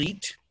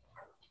complete.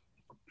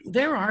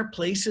 There are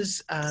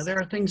places, there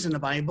are things in the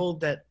Bible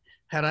that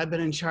had I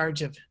been in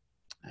charge of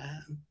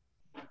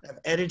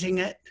editing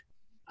it,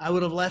 I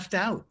would have left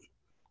out.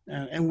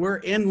 And we're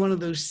in one of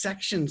those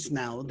sections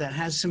now that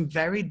has some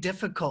very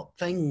difficult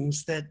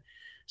things that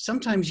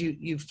sometimes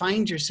you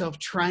find yourself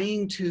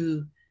trying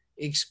to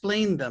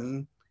explain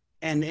them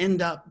and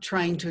end up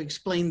trying to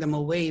explain them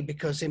away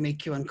because they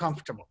make you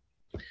uncomfortable.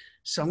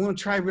 So I'm going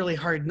to try really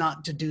hard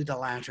not to do the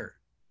latter.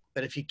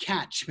 But if you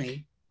catch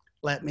me,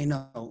 let me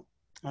know.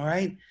 All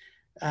right.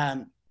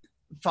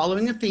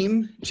 Following a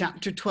theme,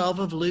 chapter 12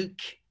 of Luke,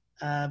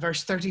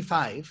 verse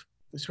 35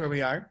 is where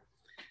we are.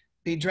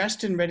 Be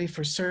dressed and ready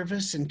for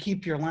service and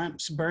keep your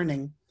lamps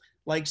burning,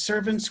 like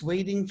servants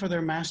waiting for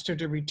their master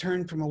to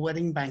return from a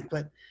wedding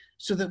banquet,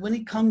 so that when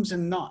he comes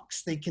and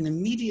knocks, they can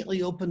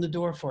immediately open the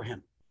door for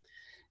him.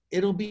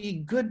 It'll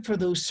be good for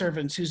those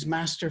servants whose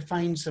master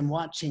finds them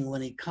watching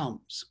when he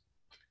comes.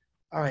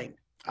 All right,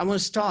 I'm going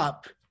to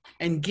stop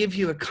and give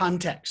you a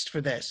context for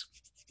this.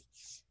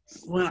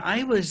 When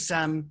I was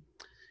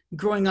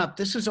growing up,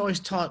 this was always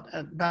taught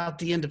about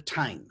the end of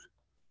time.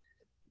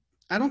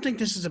 I don't think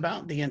this is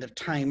about the end of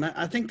time.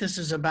 I think this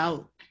is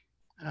about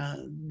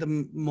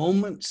the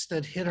moments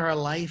that hit our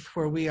life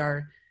where we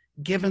are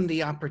given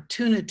the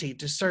opportunity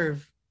to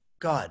serve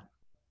God.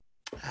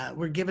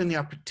 We're given the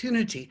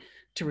opportunity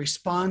to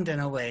respond in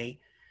a way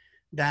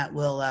that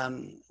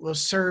will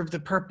serve the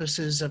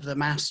purposes of the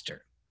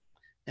master.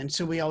 And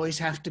so we always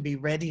have to be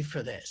ready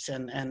for this.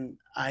 And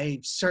I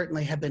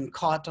certainly have been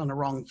caught on the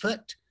wrong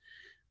foot,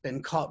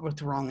 been caught with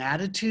the wrong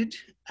attitude,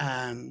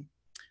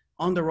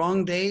 on the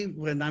wrong day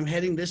when I'm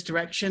heading this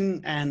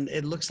direction and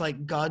it looks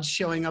like God's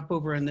showing up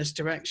over in this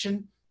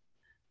direction.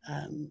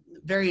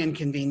 Very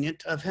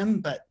inconvenient of him,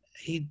 but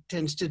he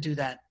tends to do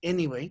that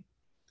anyway.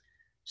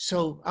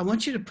 So I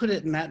want you to put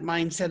it in that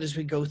mindset as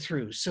we go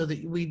through, so that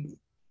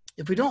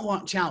if we don't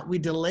watch out, we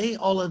delay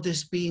all of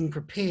this being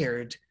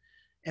prepared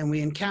and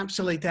we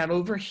encapsulate that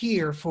over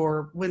here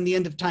for when the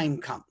end of time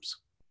comes.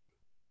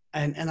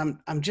 And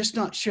I'm just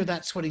not sure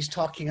that's what he's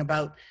talking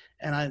about.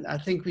 And I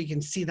think we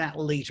can see that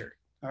later.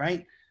 All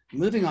right,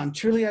 moving on.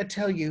 Truly, I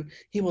tell you,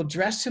 he will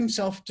dress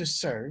himself to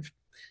serve,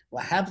 will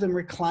have them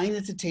recline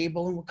at the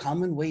table and will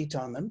come and wait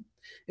on them.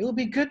 It will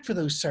be good for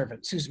those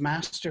servants whose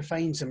master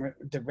finds them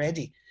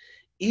ready,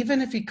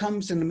 even if he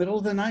comes in the middle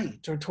of the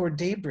night or toward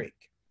daybreak.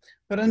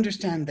 But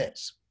understand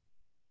this.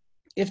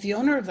 If the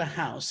owner of the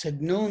house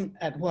had known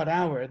at what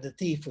hour the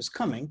thief was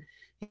coming,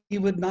 he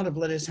would not have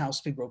let his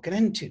house be broken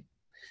into.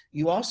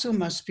 You also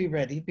must be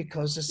ready,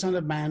 because the Son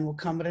of Man will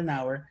come at an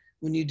hour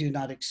when you do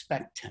not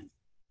expect him.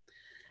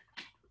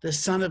 The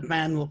Son of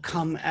Man will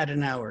come at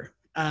an hour.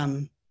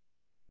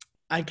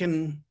 I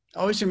can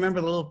always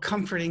remember the little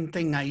comforting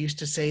thing I used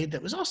to say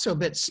that was also a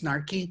bit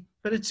snarky,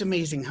 but it's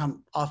amazing how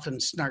often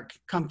snark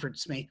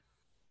comforts me.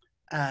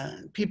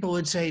 People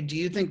would say, do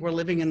you think we're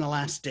living in the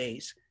last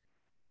days?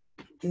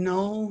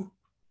 No,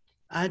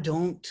 I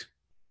don't.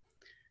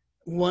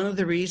 One of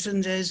the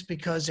reasons is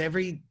because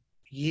every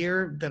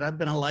year that I've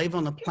been alive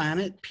on the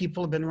planet,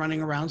 people have been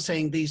running around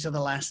saying these are the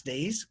last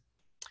days.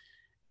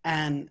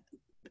 And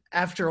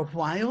after a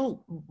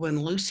while,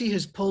 when Lucy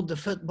has pulled the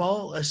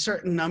football a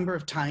certain number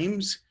of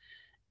times,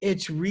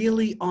 it's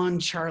really on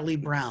Charlie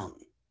Brown.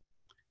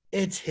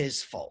 It's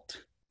his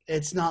fault.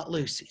 It's not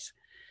Lucy's.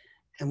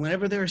 And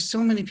whenever there are so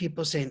many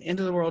people saying,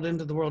 into the world,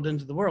 into the world,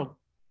 into the world,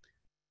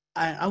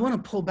 I want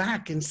to pull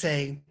back and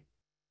say,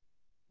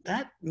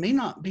 that may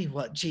not be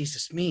what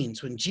Jesus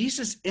means. When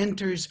Jesus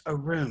enters a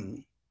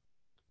room,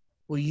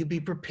 will you be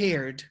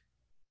prepared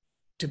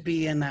to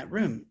be in that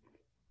room?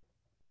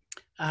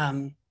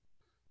 A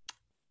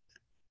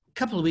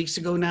couple of weeks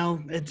ago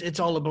now, it's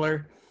all a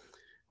blur.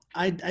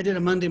 I did a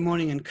Monday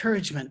morning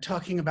encouragement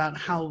talking about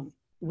how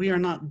we are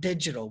not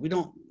digital. We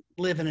don't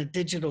live in a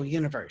digital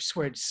universe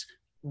where it's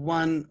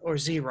 1 or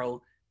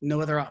 0,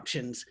 no other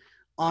options,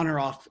 on or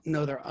off,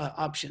 no other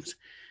options.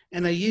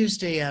 And I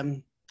used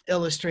a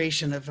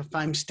illustration of if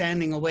I'm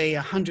standing away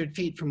 100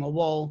 feet from a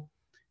wall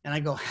and I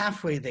go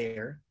halfway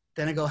there,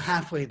 then I go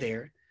halfway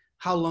there,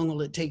 how long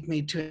will it take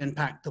me to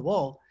impact the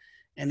wall?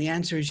 And the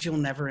answer is you'll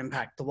never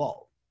impact the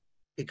wall,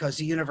 because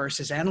the universe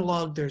is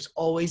analog. There's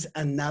always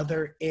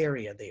another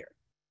area there.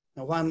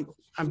 Now, why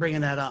I'm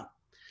bringing that up,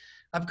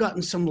 I've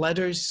gotten some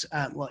letters,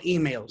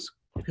 emails.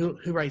 Who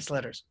writes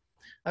letters?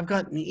 I've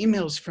gotten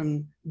emails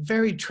from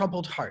very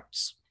troubled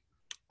hearts.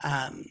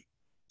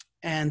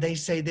 And they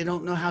say they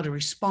don't know how to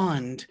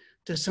respond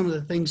to some of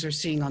the things they're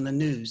seeing on the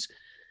news.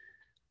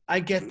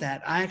 I get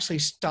that. I actually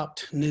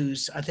stopped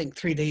news, I think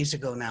 3 days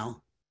ago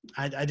now.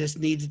 I just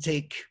need to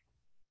take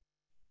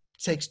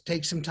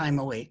some time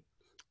away.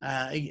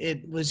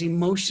 It was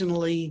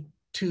emotionally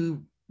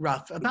too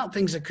rough about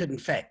things I couldn't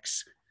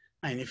fix.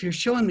 I mean, if you're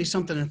showing me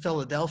something in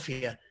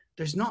Philadelphia,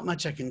 there's not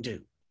much I can do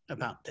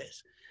about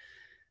this.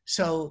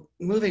 So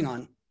moving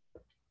on,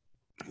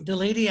 the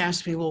lady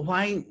asked me, well,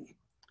 why,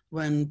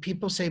 when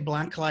people say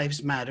Black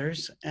Lives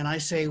Matters and I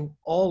say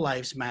all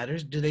lives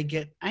matters, do they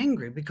get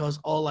angry because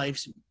all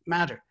lives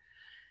matter?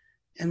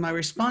 And my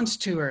response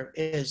to her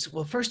is,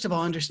 well, first of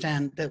all,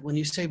 understand that when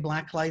you say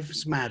Black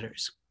Lives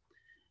Matters,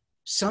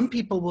 some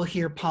people will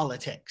hear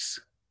politics.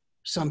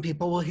 Some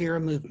people will hear a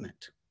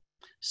movement.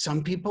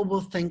 Some people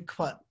will think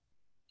what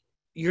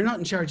you're not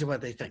in charge of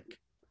what they think.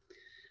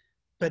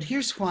 But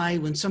here's why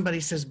when somebody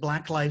says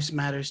Black Lives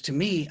Matters to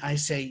me, I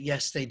say,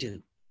 yes, they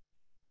do.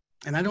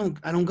 And I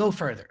don't go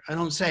further. I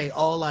don't say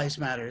all lives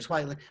matters,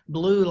 white,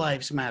 blue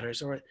lives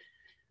matters,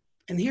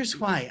 and here's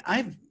why.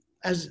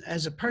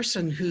 As a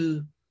person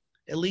who,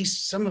 at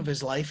least some of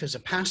his life as a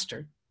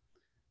pastor,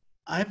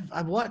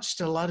 I've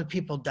watched a lot of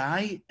people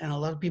die and a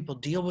lot of people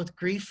deal with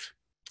grief,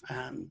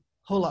 a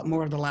whole lot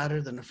more of the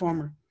latter than the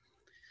former.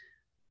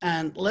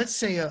 And let's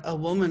say a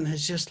woman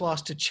has just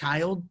lost a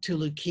child to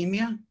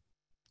leukemia,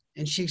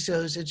 and she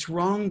says, it's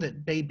wrong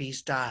that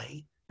babies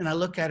die. And I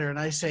look at her and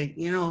I say,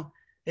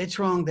 it's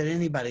wrong that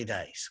anybody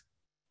dies.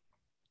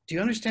 Do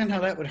you understand how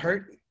that would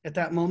hurt at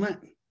that moment?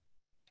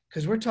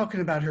 Because we're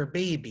talking about her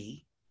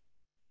baby.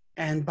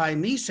 And by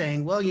me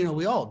saying, well,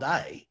 we all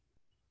die,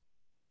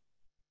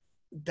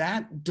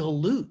 that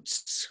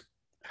dilutes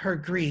her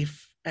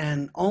grief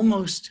and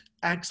almost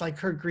acts like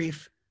her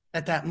grief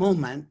at that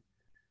moment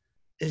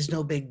is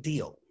no big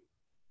deal.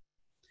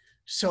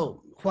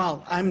 So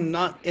while I'm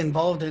not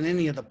involved in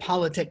any of the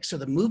politics or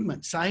the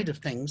movement side of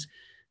things,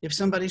 if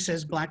somebody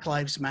says Black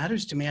Lives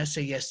Matters to me, I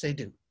say, yes, they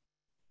do.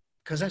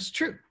 Because that's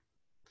true.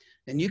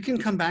 And you can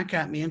come back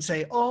at me and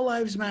say, all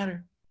lives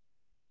matter.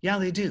 Yeah,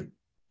 they do.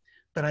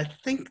 But I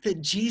think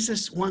that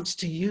Jesus wants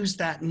to use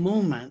that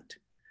moment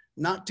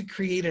not to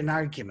create an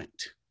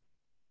argument,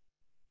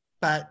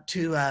 but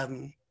to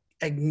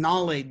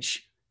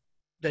acknowledge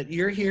that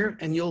you're here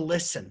and you'll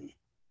listen.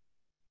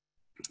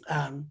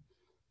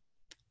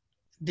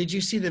 Did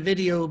you see the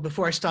video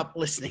before I stopped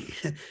listening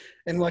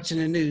and watching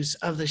the news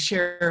of the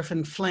sheriff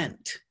in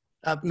Flint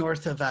up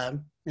north of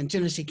in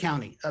Genesee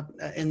County up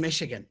in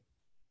Michigan?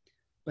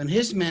 When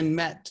his men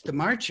met the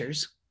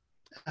marchers,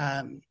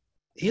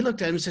 he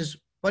looked at them and says,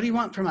 what do you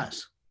want from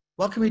us?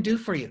 What can we do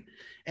for you?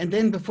 And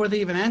then before they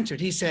even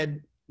answered, he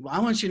said, well, I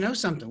want you to know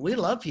something. We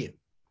love you.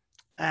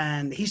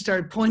 And he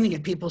started pointing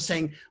at people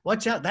saying,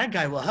 watch out, that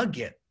guy will hug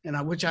you,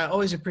 which I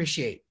always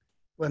appreciate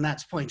when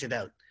that's pointed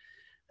out.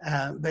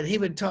 But he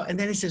would talk, and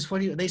then he says,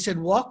 they said,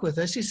 walk with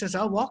us. He says,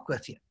 I'll walk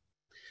with you.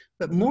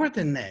 But more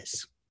than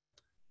this,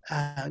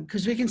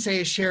 because we can say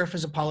a sheriff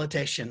is a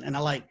politician, and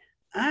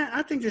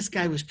I think this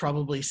guy was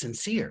probably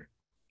sincere.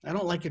 I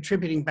don't like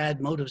attributing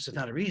bad motives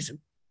without a reason.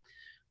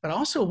 But I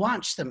also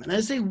watched them, and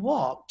as they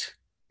walked,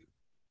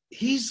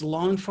 he's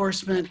law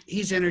enforcement,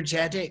 he's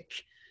energetic.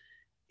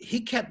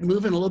 He kept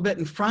moving a little bit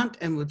in front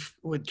and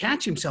would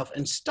catch himself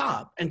and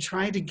stop and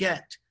try to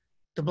get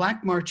the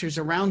black marchers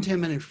around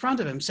him and in front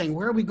of him saying,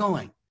 where are we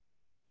going?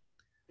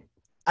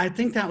 I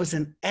think that was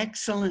an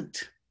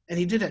excellent, and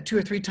he did it 2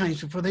 or 3 times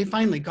before they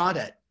finally got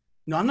it.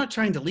 No, I'm not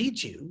trying to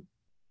lead you.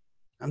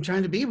 I'm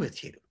trying to be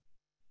with you.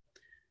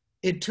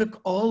 It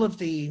took all of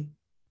the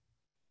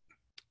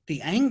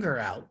anger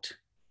out.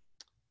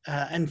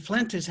 And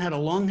Flint has had a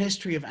long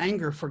history of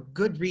anger for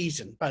good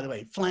reason. By the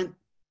way, Flint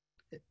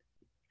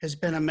has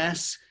been a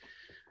mess.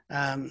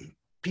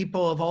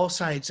 People of all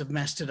sides have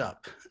messed it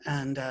up.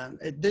 And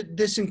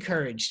this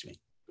encouraged me.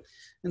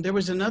 And there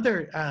was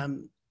another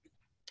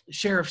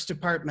sheriff's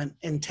department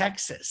in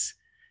Texas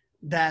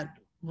that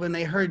when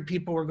they heard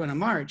people were going to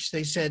march,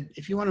 they said,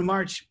 if you want to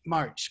march,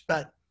 march.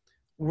 But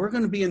we're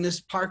going to be in this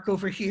park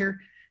over here,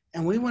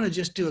 and we want to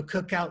just do a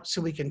cookout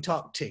so we can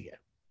talk to you.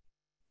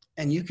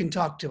 And you can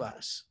talk to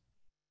us.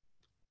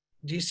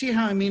 Do you see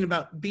how I mean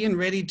about being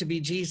ready to be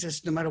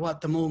Jesus no matter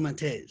what the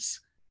moment is?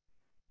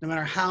 No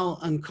matter how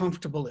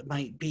uncomfortable it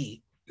might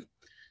be.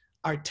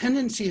 Our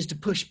tendency is to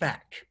push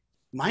back.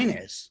 Mine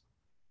is.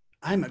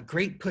 I'm a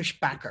great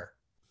pushbacker.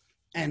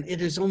 And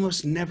it is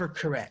almost never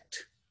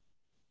correct.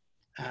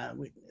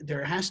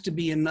 There has to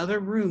be another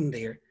room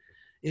there.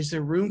 Is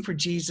there room for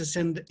Jesus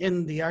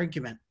in the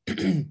argument?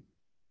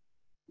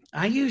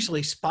 I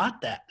usually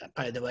spot that,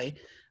 by the way,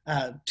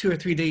 2 or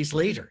 3 days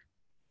later.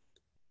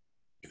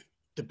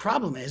 The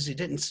problem is he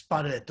didn't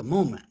spot it at the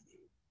moment.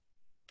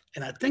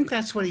 And I think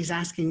that's what he's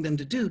asking them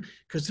to do,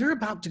 because they're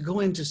about to go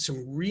into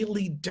some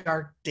really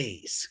dark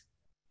days.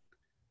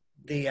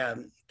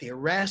 The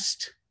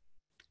arrest,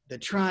 the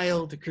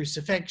trial, the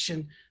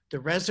crucifixion, the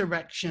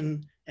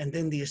resurrection, and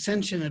then the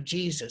ascension of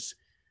Jesus.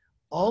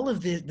 All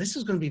of this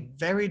is going to be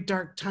very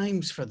dark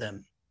times for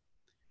them.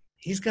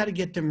 He's got to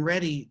get them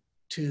ready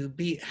to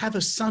have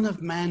a Son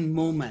of Man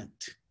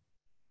moment,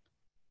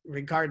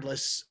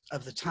 regardless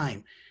of the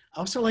time. I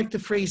also like the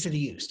phrase that he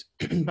used.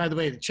 By the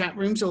way, the chat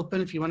room's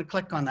open if you want to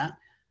click on that.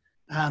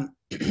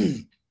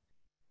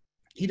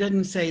 He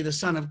didn't say the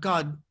Son of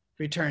God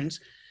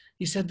returns.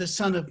 He said the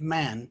Son of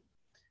Man.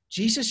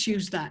 Jesus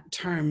used that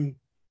term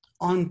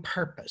on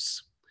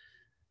purpose.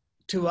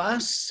 To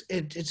us,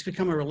 it's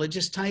become a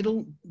religious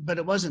title, but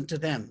it wasn't to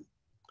them.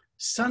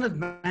 Son of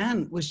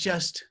Man was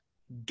just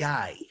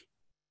guy.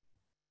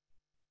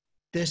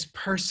 This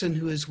person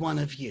who is one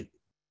of you.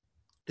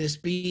 This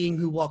being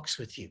who walks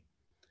with you.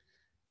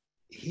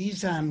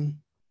 He's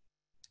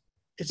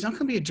it's not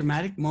going to be a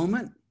dramatic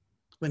moment.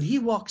 When he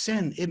walks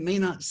in, it may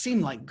not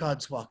seem like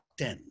God's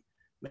walked in.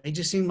 It may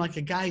just seem like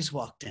a guy's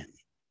walked in,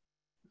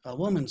 a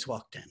woman's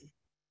walked in.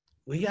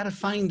 We got to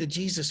find the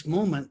Jesus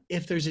moment,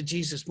 if there's a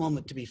Jesus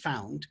moment to be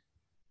found.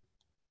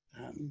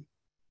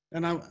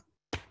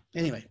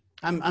 Anyway,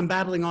 I'm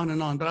babbling on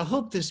and on, but I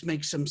hope this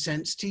makes some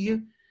sense to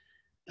you.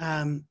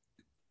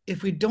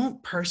 If we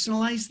don't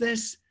personalize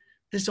this,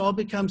 this all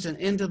becomes an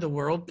end of the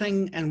world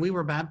thing, and we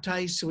were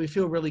baptized, so we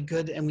feel really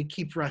good, and we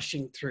keep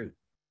rushing through.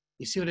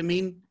 You see what I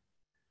mean?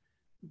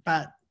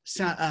 But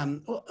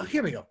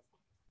here we go.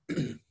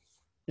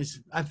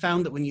 I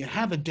found that when you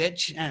have a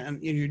ditch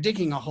and you're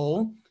digging a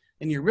hole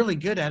and you're really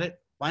good at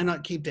it, why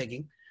not keep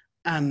digging?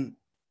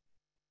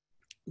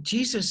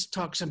 Jesus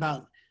talks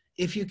about,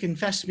 if you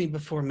confess me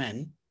before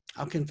men,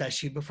 I'll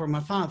confess you before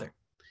my Father.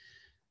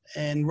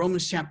 In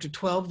Romans chapter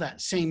 12, that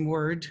same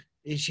word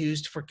is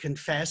used for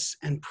confess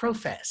and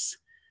profess,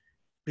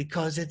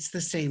 because it's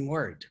the same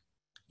word.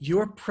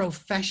 Your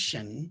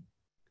profession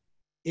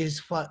is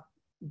what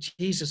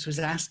Jesus was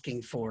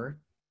asking for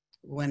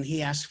when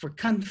he asked for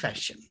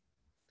confession.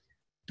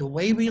 The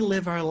way we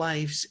live our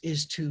lives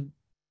is to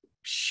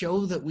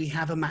show that we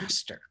have a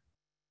master,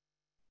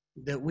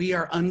 that we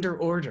are under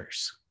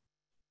orders.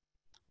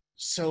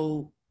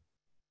 So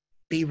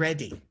be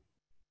ready.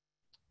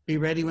 Be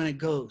ready when it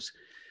goes.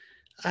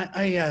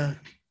 If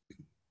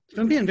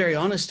I'm being very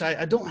honest,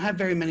 I don't have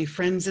very many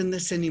friends in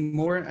this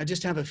anymore. I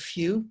just have a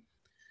few.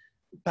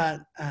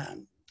 But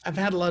I've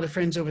had a lot of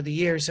friends over the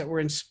years that were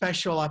in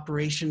special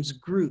operations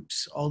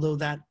groups, although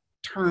that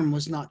term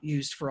was not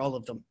used for all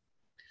of them.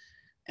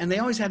 And they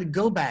always had a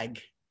go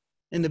bag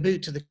in the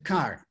boot of the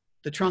car,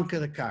 the trunk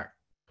of the car.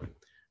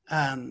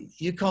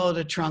 You call it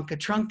a trunk. A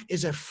trunk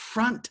is a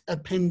front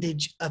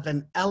appendage of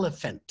an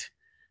elephant.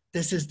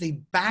 This is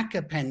the back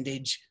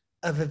appendage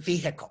of a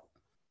vehicle.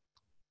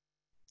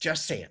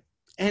 Just say it.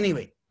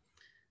 Anyway,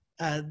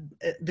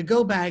 the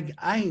go bag,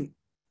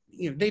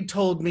 they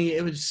told me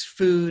it was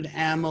food,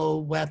 ammo,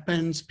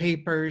 weapons,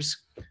 papers.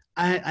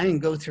 I didn't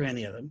go through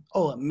any of them.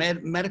 Oh, a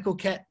medical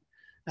kit,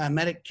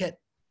 medic kit.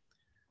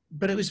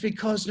 But it was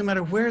because no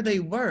matter where they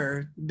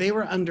were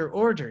under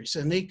orders,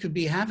 and they could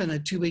be having a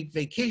 2-week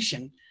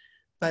vacation.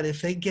 But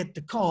if they get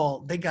the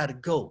call, they got to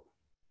go.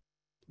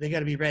 They got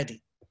to be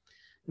ready.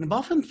 And I've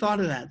often thought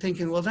of that,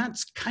 thinking, well,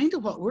 that's kind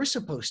of what we're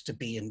supposed to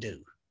be and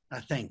do,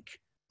 I think.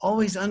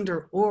 Always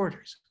under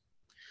orders.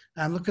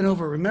 I'm looking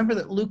over. Remember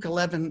that Luke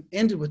 11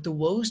 ended with the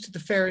woes to the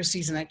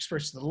Pharisees and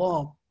experts of the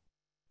law.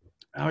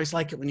 I always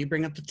like it when you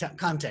bring up the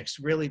context,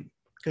 really,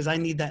 because I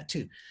need that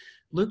too.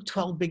 Luke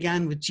 12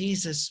 began with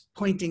Jesus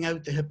pointing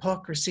out the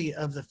hypocrisy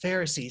of the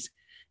Pharisees.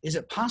 Is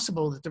it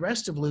possible that the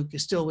rest of Luke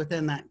is still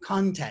within that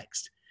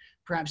context?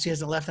 Perhaps he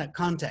hasn't left that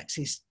context.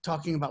 He's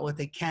talking about what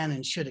they can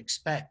and should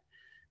expect.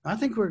 I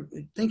think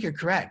you're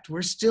correct.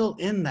 We're still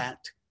in that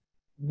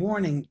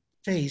warning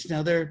phase.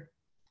 Now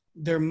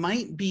there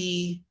might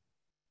be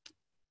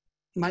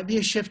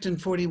a shift in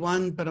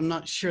 41, but I'm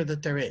not sure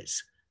that there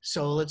is.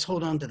 So let's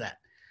hold on to that.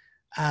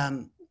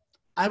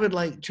 I would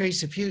like,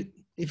 Trace, if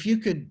you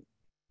could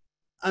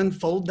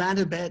unfold that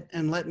a bit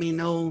and let me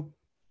know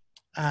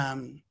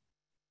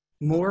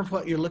more of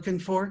what you're looking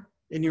for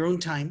in your own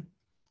time,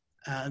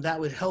 that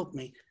would help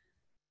me.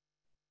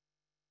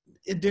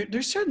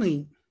 There's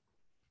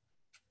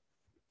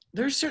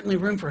certainly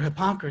room for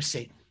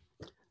hypocrisy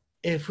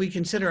if we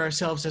consider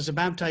ourselves as a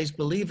baptized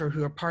believer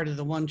who are part of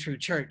the one true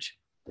church.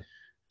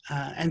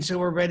 And so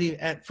we're ready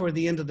for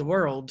the end of the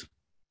world.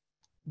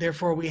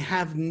 Therefore, we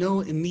have no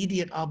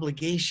immediate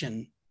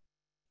obligation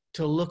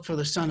to look for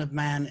the Son of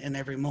Man in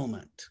every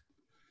moment.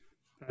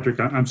 Patrick,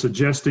 I'm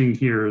suggesting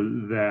here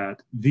that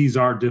these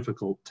are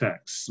difficult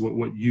texts.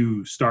 What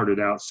you started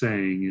out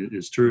saying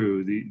is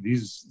true.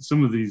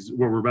 Some of these,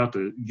 what we're about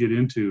to get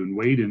into and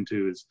wade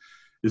into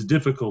is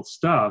difficult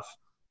stuff.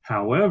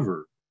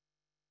 However,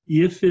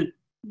 if it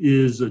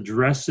is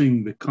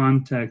addressing the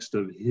context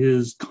of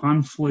his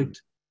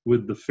conflict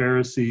with the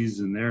Pharisees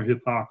and their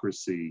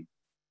hypocrisy,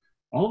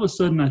 all of a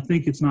sudden I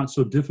think it's not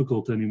so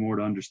difficult anymore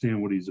to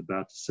understand what he's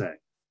about to say.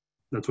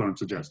 That's what I'm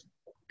suggesting.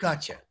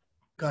 Gotcha.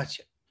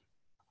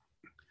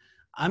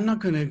 I'm not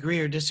going to agree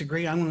or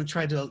disagree. I'm going to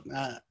try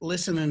to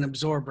listen and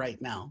absorb right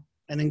now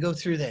and then go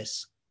through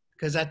this,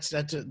 because that's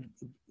a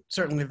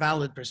certainly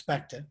valid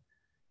perspective.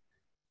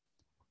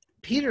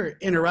 Peter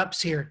interrupts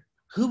here.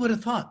 Who would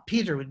have thought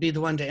Peter would be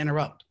the one to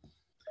interrupt?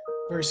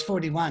 Verse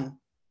 41,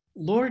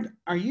 Lord,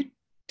 are you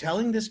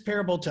telling this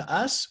parable to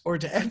us or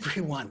to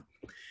everyone?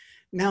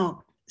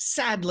 Now,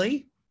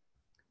 sadly,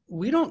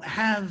 we don't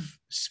have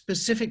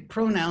specific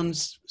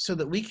pronouns so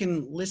that we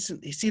can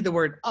see the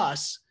word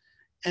us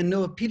and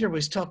know if Peter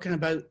was talking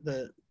about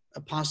the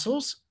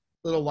apostles,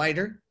 a little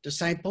wider,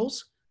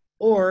 disciples,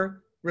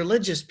 or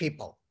religious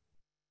people.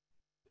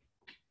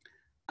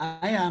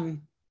 I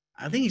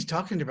think he's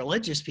talking to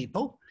religious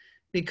people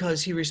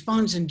because he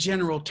responds in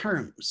general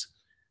terms.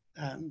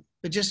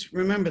 But just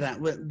remember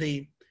that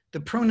the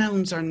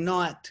pronouns are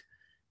not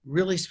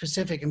really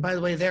specific. And by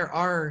the way, there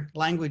are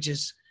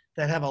languages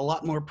that have a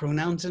lot more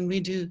pronouns than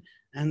we do,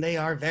 and they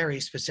are very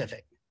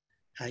specific.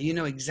 You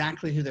know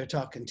exactly who they're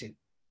talking to.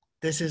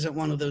 This isn't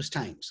one of those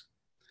times.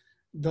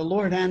 The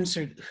Lord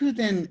answered, who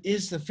then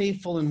is the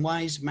faithful and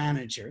wise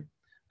manager,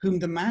 whom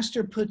the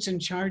master puts in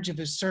charge of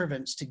his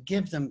servants to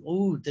give them,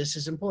 oh, this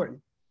is important,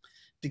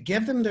 to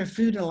give them their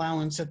food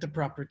allowance at the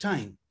proper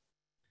time?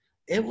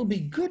 It will be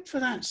good for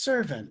that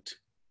servant,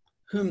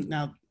 whom,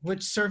 now,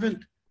 which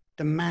servant?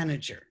 The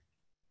manager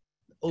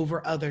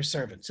over other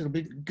servants. It'll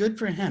be good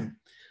for him,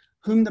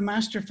 whom the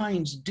master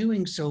finds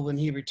doing so when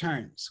he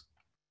returns.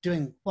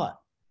 Doing what?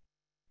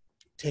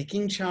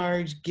 Taking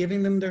charge,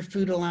 giving them their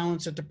food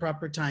allowance at the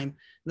proper time.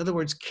 In other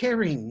words,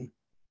 caring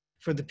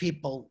for the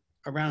people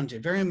around you.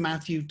 Very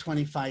Matthew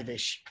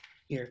 25-ish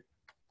here.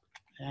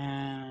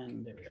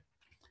 And there we go.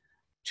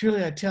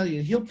 Truly, I tell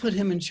you, he'll put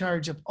him in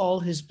charge of all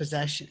his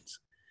possessions.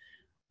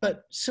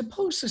 But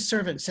suppose the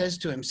servant says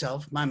to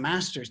himself, my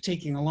master is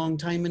taking a long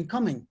time in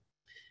coming,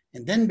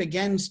 and then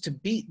begins to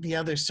beat the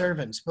other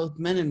servants, both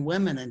men and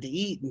women, and to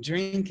eat and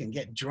drink and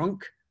get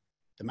drunk.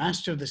 The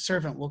master of the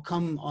servant will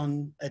come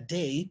on a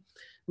day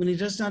when he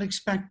does not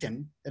expect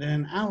him, at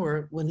an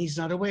hour when he's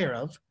not aware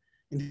of,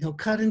 and he'll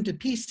cut him to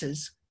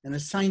pieces and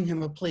assign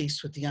him a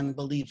place with the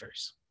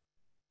unbelievers.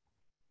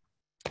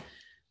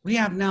 We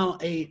have now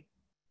a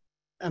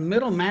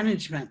middle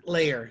management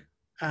layer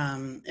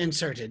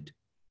inserted,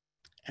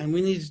 and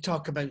we need to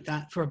talk about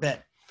that for a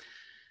bit.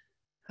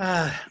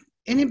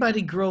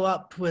 Anybody grow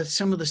up with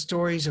some of the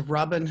stories of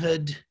Robin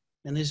Hood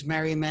and his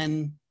merry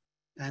men?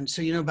 And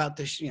so you know about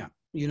this, you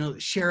know,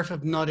 Sheriff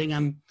of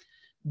Nottingham.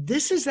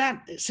 This is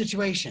that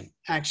situation,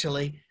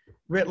 actually,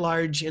 writ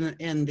large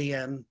in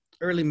the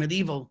early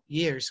medieval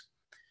years.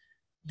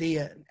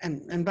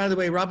 And by the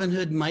way, Robin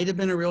Hood might have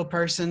been a real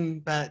person,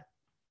 but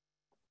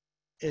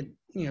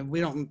we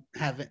don't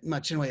have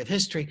much in the way of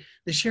history.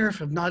 The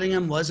Sheriff of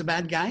Nottingham was a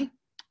bad guy,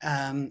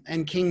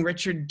 and King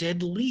Richard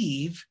did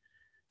leave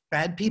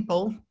bad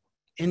people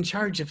in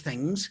charge of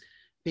things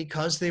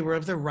because they were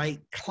of the right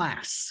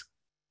class.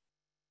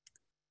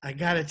 I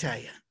gotta tell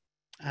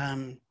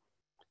you,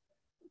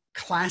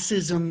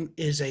 classism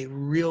is a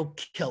real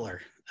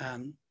killer.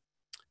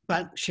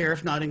 But Sheriff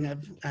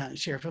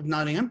of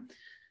Nottingham,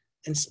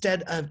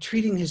 instead of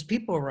treating his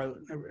people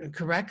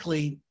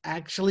correctly,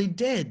 actually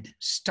did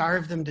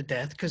starve them to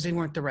death because they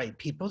weren't the right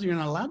people. You're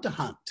not allowed to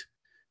hunt.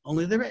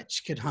 Only the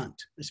rich could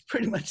hunt. It's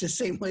pretty much the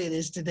same way it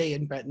is today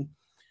in Britain.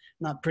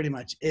 Not pretty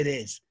much, it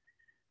is.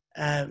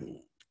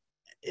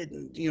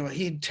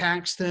 He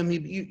taxed them.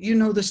 You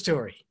know the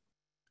story.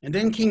 And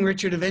then King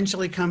Richard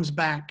eventually comes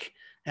back,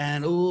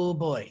 and oh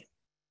boy,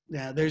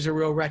 there's a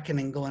real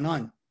reckoning going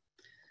on.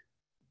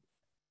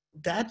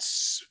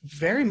 That's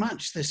very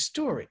much the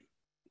story.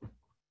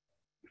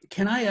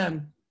 Can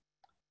I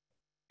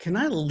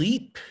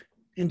leap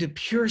into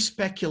pure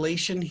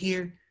speculation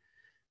here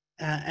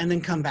and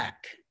then come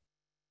back?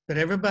 But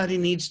everybody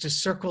needs to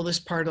circle this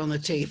part on the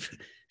tape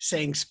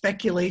saying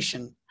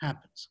speculation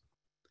happens.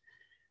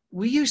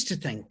 We used to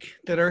think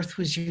that Earth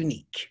was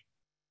unique.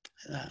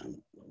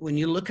 When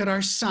you look at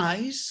our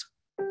size,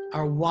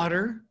 our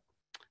water,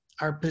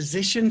 our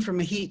position from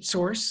a heat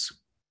source,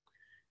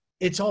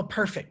 it's all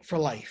perfect for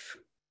life.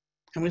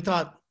 And we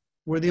thought,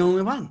 we're the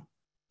only one.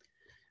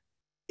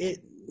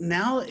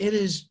 Now it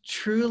is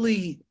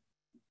truly,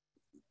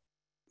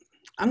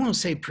 I'm going to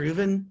say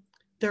proven,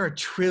 there are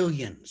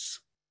trillions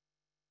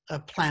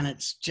of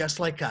planets just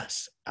like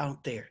us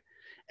out there,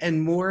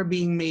 and more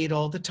being made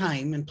all the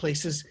time in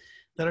places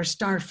that are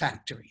star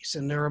factories,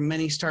 and there are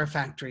many star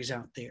factories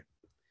out there.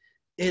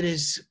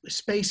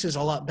 Space is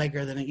a lot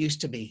bigger than it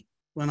used to be.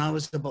 When I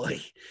was a boy,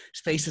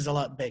 space is a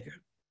lot bigger.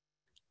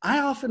 I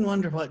often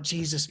wonder what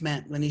Jesus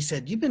meant when he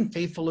said, you've been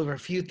faithful over a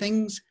few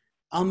things,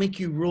 I'll make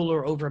you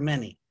ruler over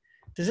many.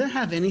 Does it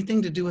have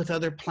anything to do with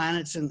other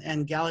planets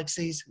and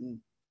galaxies?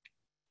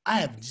 I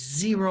have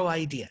zero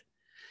idea.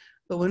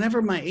 But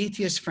whenever my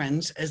atheist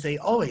friends, as they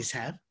always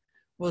have,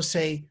 will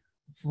say,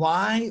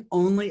 why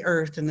only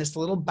Earth in this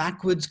little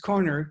backwoods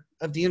corner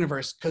of the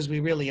universe? Because we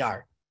really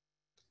are.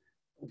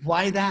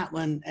 Why that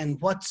one? And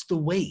what's the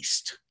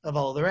waste of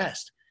all the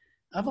rest?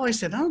 I've always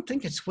said, I don't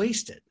think it's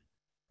wasted.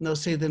 And they'll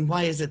say, then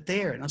why is it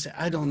there? And I'll say,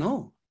 I don't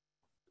know.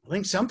 I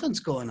think something's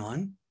going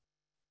on.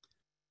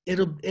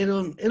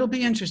 It'll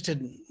be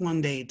interesting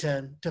one day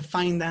to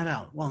find that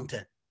out, won't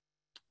it?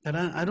 But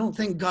I don't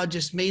think God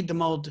just made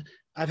them all.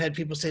 I've had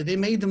people say they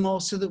made them all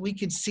so that we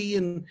could see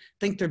and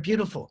think they're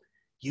beautiful.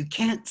 You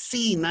can't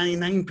see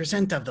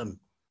 99% of them.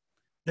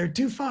 They're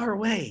too far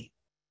away.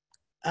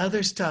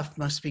 Other stuff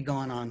must be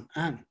going on.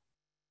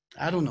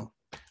 I don't know.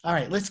 All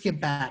right, let's get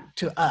back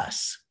to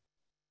us.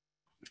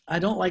 I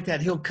don't like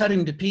that. He'll cut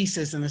him to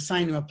pieces and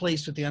assign him a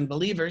place with the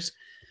unbelievers.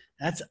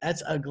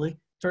 That's ugly.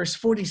 Verse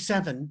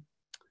 47,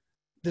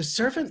 the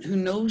servant who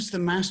knows the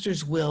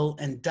master's will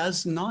and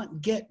does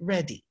not get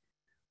ready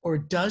or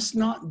does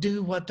not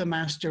do what the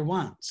master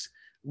wants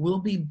will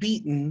be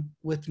beaten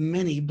with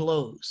many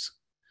blows.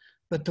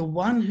 But the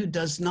one who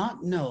does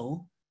not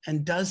know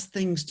and does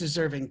things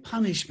deserving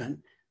punishment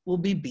will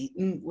be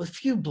beaten with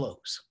few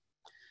blows.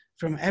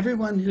 From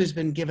everyone who has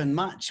been given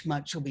much,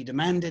 much will be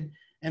demanded,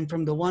 and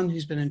from the one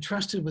who's been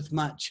entrusted with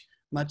much,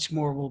 much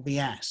more will be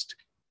asked.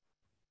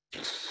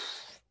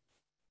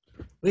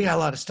 We got a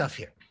lot of stuff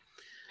here.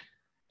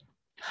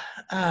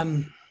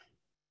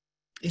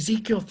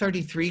 Ezekiel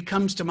 33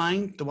 comes to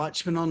mind, the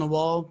watchman on the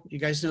wall. You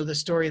guys know the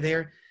story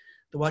there.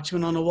 The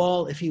watchman on the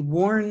wall, if he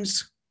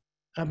warns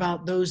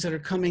about those that are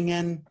coming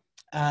in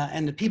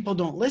and the people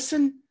don't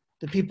listen,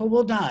 the people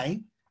will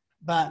die,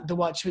 but the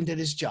watchman did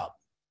his job.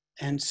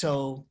 And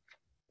so,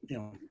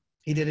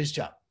 he did his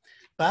job.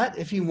 But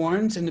if he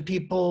warns and the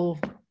people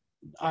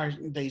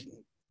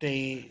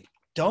they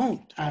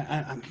don't,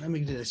 let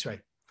me do this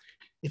right.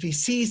 If he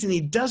sees and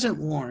he doesn't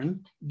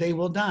warn, they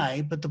will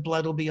die, but the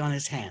blood will be on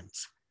his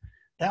hands.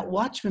 That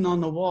watchman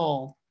on the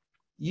wall,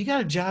 you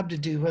got a job to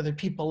do whether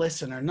people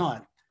listen or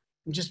not.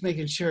 I'm just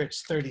making sure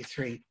it's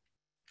 33.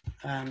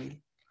 And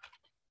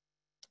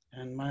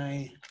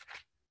my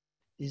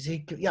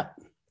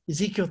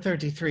Ezekiel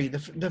 33,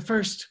 the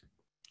first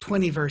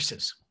 20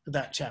 verses of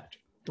that chapter,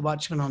 the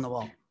watchman on the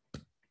wall.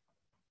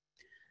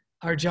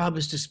 Our job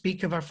is to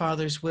speak of our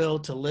Father's will,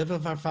 to live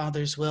of our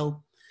Father's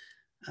will.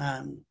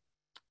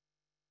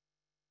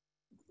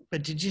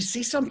 But did you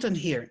see something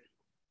here?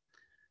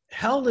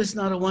 Hell is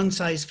not a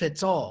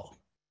one-size-fits-all.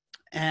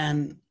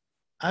 And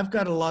I've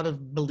got a lot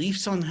of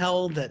beliefs on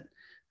hell that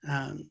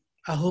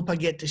I hope I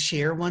get to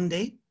share one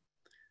day.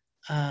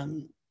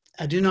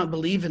 I do not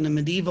believe in the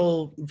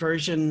medieval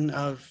version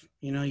of,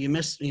 you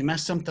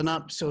mess something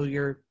up, so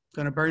you're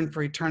going to burn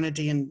for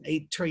eternity, and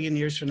 8 trillion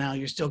years from now,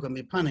 you're still going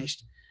to be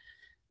punished.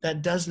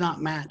 That does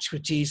not match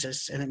with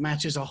Jesus, and it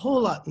matches a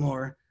whole lot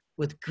more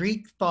with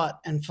Greek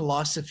thought and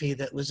philosophy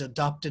that was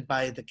adopted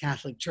by the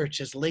Catholic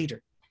churches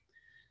later.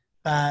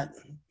 But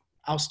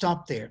I'll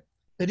stop there.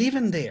 But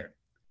even there,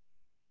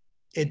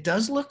 it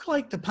does look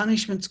like the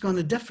punishment's going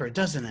to differ,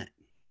 doesn't it?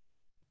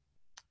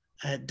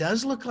 It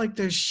does look like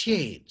there's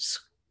shades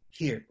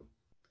here.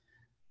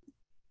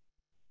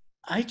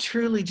 I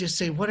truly just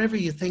say, whatever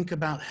you think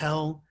about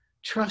hell,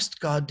 trust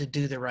God to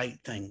do the right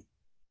thing.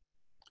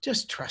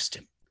 Just trust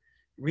him.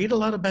 Read a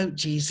lot about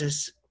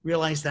Jesus.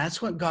 Realize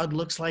that's what God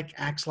looks like,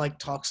 acts like,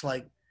 talks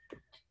like,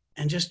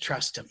 and just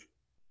trust him.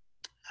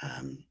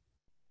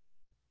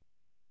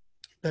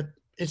 But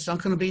it's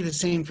not going to be the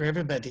same for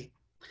everybody.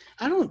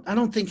 I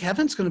don't think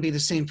heaven's going to be the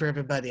same for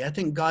everybody. I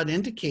think God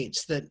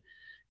indicates that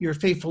you're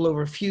faithful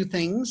over a few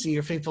things and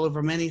you're faithful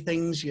over many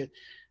things.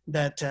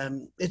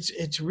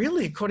 It's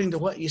really according to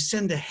what you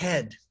send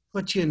ahead,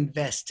 what you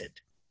invested.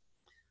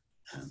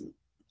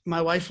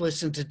 My wife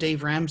listened to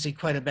Dave Ramsey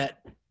quite a bit.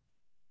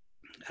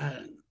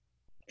 I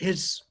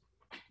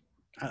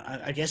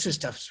guess his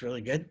stuff's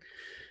really good.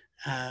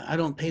 I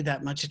don't pay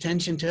that much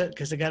attention to it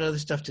because I got other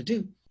stuff to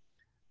do.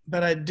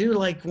 But I do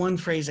like one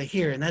phrase I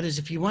hear, and that is,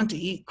 if you want to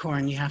eat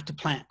corn, you have to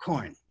plant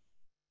corn.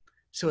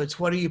 So it's,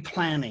 what are you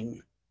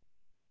planning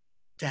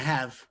to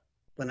have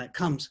when it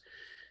comes?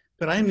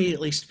 But I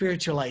immediately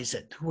spiritualize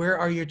it. Where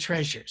are your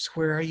treasures?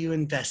 Where are you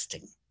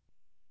investing?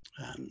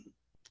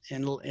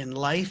 In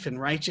life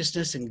and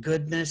righteousness and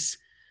goodness,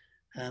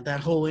 that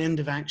whole end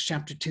of Acts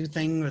chapter 2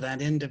 thing, or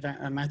that end of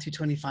Matthew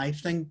 25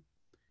 thing.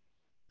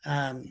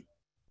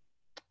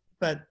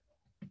 But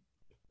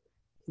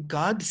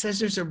God says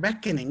there's a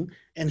reckoning.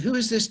 And who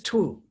is this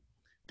to?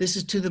 This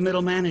is to the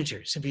middle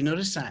managers. Have you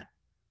noticed that?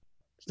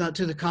 It's not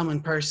to the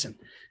common person.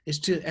 It's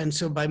to, and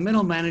so by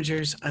middle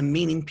managers, I'm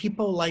meaning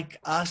people like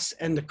us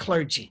and the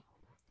clergy.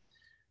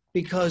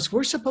 Because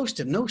we're supposed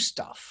to know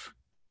stuff.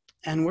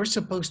 And we're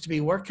supposed to be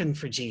working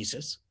for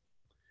Jesus.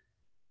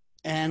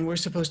 And we're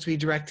supposed to be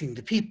directing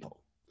the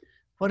people.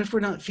 What if we're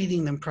not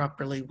feeding them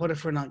properly? What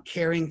if we're not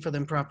caring for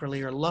them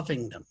properly or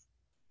loving them?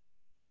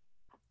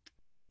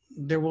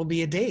 There will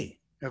be a day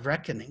of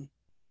reckoning.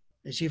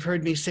 As you've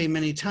heard me say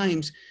many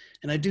times,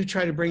 and I do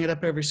try to bring it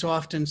up every so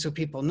often so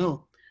people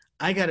know,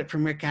 I got it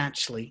from Rick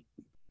Atchley,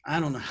 I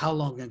don't know how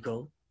long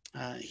ago.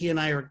 He and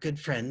I are good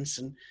friends,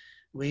 and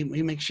we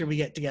make sure we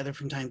get together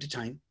from time to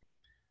time.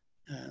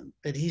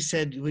 But he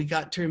said, we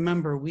got to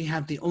remember we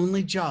have the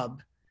only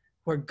job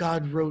where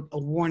God wrote a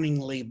warning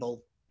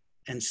label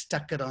and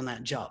stuck it on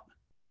that job.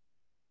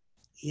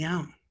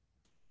 Yeah,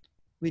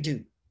 we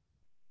do.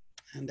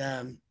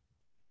 And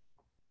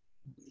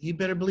you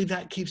better believe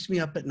that keeps me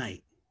up at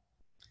night.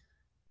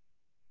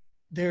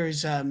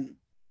 There's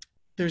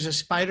a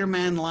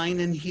Spider-Man line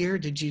in here.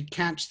 Did you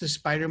catch the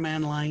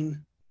Spider-Man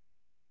line?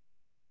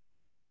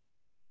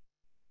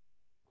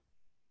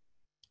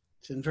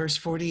 It's in verse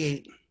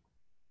 48.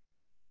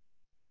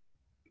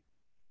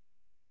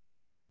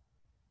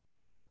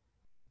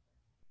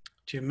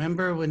 Do you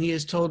remember when he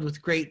is told,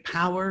 with great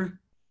power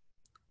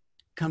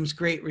comes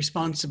great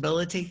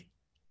responsibility?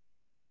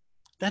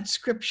 That's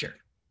scripture.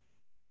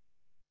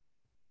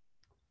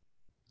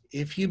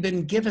 If you've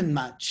been given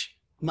much,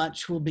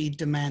 much will be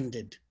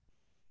demanded.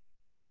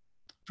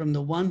 From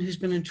the one who's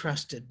been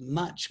entrusted,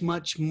 much,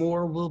 much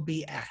more will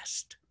be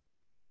asked.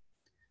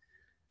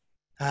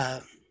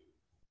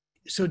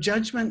 So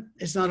judgment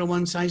is not a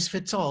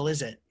one-size-fits-all,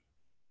 is it?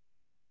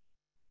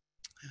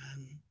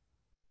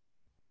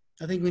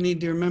 I think we need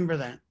to remember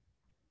that.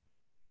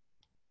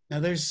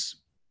 Now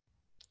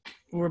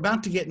we're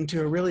about to get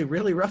into a really,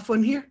 really rough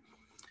one here.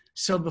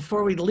 So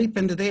before we leap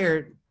into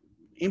there,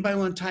 anybody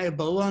want to tie a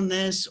bow on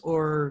this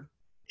or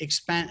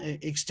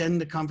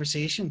extend the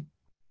conversation?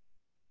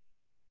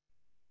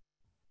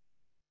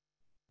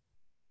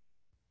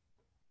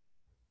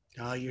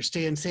 Oh, you're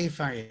staying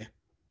safe, are you?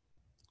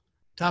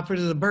 Topper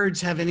to the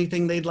birds have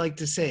anything they'd like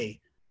to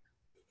say?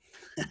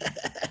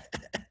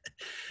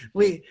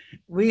 we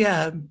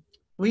had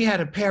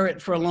a parrot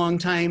for a long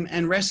time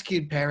and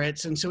rescued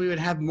parrots, and so we would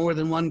have more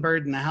than one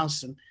bird in the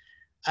house. And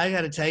I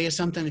got to tell you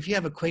something, if you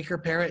have a Quaker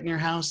parrot in your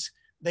house,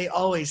 they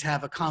always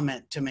have a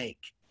comment to make.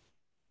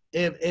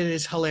 It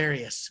is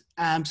hilarious,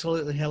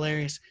 absolutely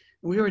hilarious.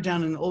 We were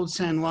down in Old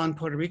San Juan,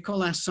 Puerto Rico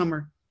last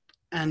summer,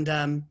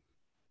 and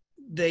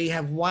they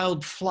have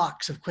wild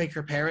flocks of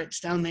Quaker parrots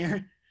down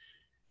there,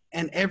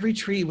 and every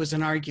tree was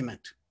an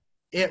argument.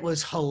 It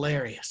was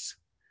hilarious.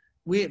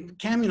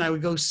 Cammie and I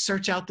would go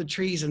search out the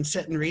trees and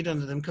sit and read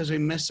under them because we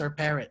miss our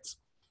parrots.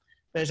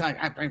 But it's like,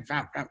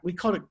 we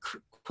called it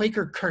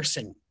Quaker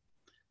cursing,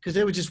 because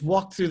they would just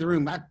walk through the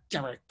room.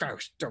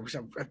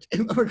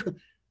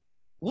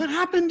 What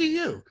happened to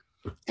you?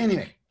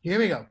 Anyway, here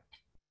we go.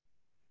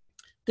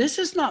 This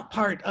is not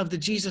part of the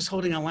Jesus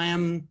holding a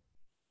lamb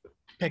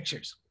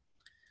pictures.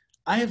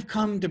 I have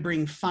come to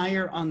bring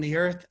fire on the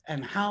earth,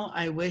 and how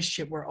I wish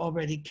it were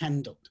already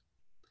kindled.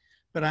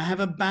 But I have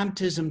a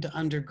baptism to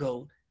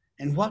undergo,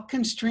 and what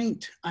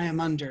constraint I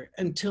am under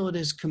until it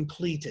is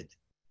completed.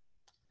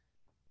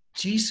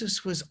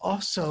 Jesus was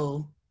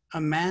also a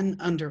man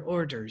under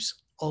orders,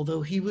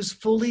 although he was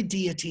fully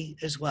deity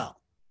as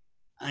well.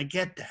 I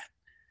get that.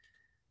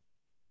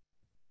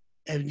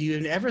 Have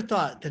you ever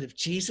thought that if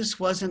Jesus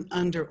wasn't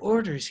under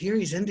orders, here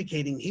he's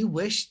indicating he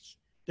wished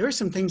there are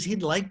some things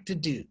he'd like to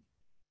do,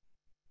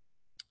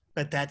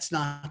 but that's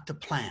not the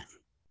plan.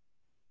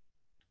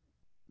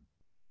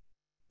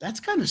 That's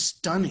kind of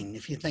stunning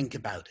if you think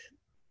about it.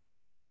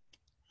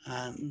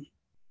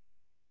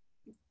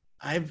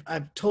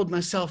 I've told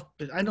myself,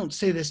 but I don't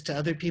say this to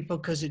other people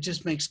because it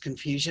just makes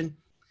confusion.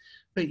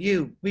 But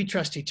we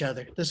trust each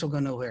other. This will go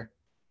nowhere.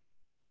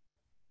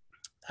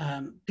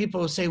 People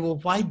will say, well,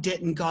 why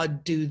didn't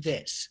God do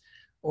this?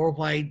 Or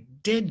why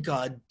did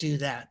God do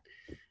that?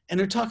 And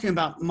they're talking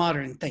about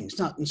modern things,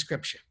 not in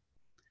Scripture.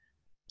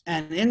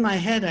 And in my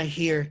head, I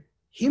hear,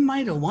 he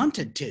might have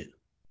wanted to,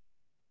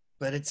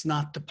 but it's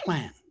not the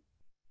plan.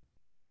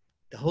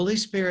 The Holy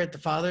Spirit, the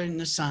Father and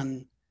the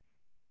Son,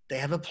 they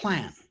have a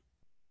plan.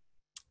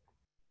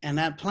 And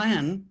that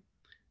plan,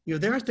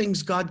 there are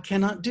things God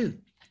cannot do.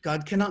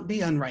 God cannot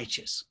be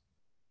unrighteous.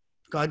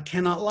 God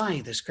cannot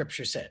lie, the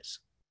Scripture says.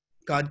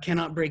 God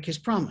cannot break his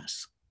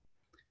promise.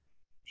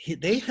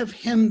 They have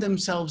hemmed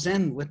themselves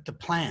in with the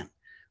plan.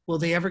 Will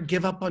they ever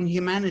give up on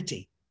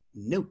humanity?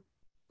 Nope.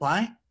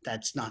 Why?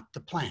 That's not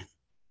the plan.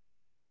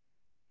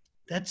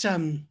 That's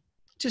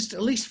just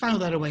at least file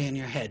that away in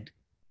your head.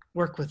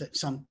 Work with it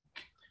some.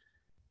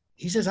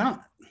 He says, I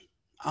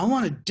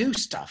want to do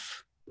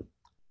stuff,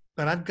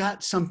 but I've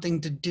got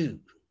something to do.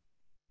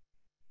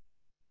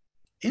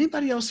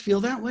 Anybody else feel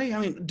that way? I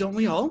mean, don't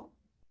we all?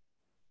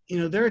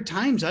 There are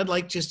times I'd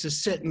like just to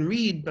sit and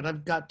read, but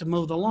I've got to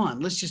mow the lawn.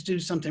 Let's just do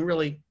something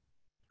really,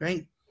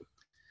 right?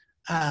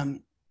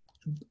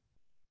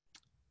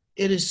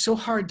 It is so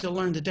hard to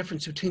learn the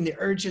difference between the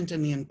urgent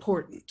and the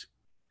important.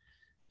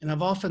 And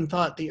I've often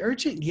thought the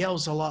urgent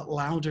yells a lot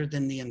louder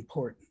than the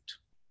important.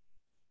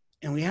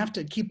 And we have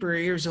to keep our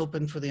ears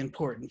open for the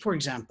important. For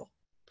example,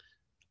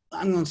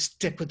 I'm going to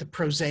stick with the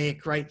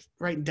prosaic,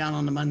 right down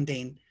on the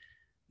mundane.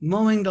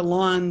 Mowing the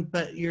lawn,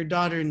 but your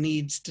daughter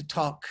needs to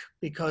talk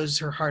because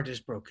her heart is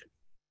broken.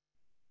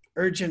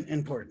 Urgent,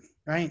 important,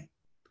 right?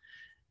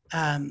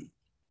 I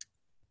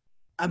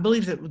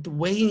believe that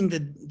weighing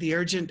the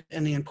urgent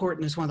and the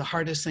important is one of the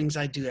hardest things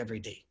I do every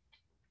day.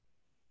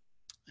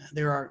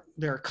 There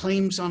are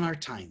claims on our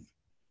time.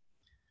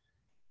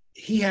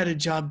 He had a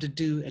job to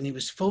do and he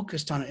was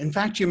focused on it. In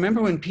fact, you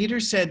remember when Peter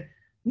said,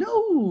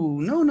 no,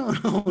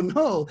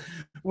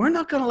 we're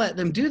not going to let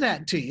them do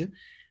that to you.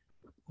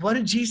 What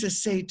did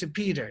Jesus say to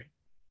Peter?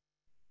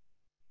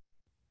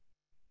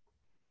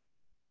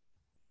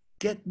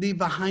 Get thee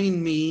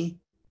behind me,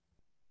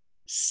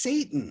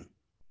 Satan.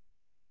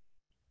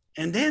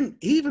 And then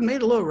he even made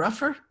it a little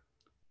rougher.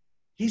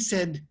 He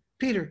said,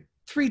 Peter,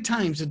 3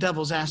 times the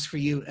devil's asked for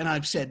you, and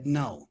I've said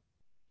no.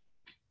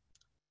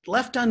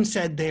 Left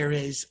unsaid there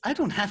is, I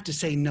don't have to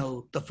say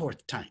no the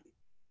 4th time.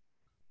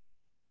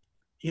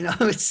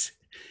 It's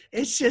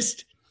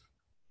just,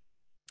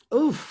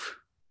 oof.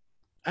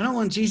 I don't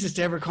want Jesus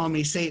to ever call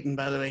me Satan,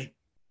 by the way,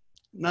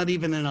 not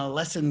even in a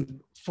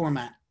lesson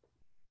format.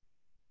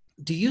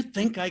 Do you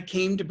think I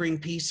came to bring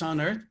peace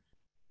on earth?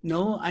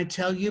 No, I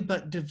tell you,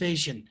 but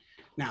division.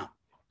 Now,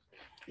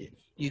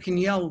 you can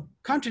yell,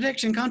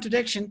 contradiction,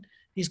 contradiction.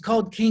 He's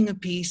called King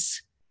of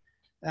Peace.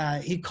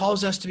 He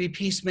calls us to be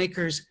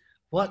peacemakers.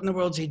 What in the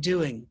world is he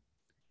doing?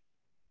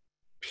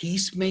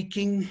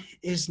 Peacemaking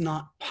is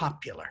not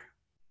popular.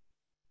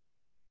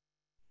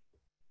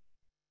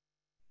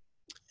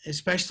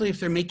 Especially if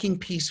they're making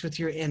peace with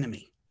your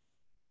enemy.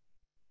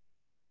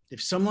 If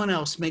someone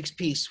else makes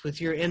peace with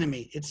your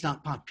enemy, it's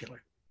not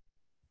popular.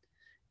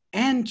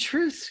 And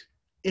truth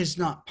is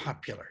not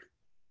popular.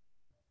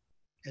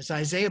 As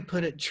Isaiah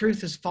put it,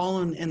 truth has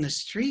fallen in the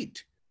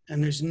street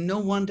and there's no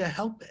one to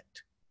help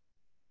it.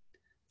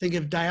 Think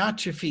of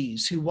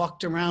Diotrephes, who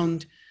walked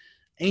around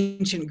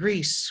ancient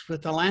Greece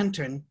with a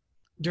lantern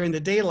during the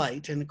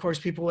daylight. And of course,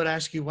 people would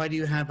ask you, why do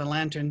you have a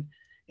lantern?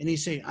 And he'd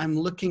say, I'm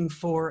looking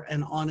for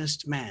an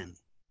honest man.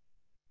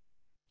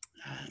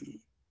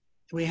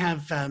 We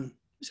have,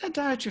 is that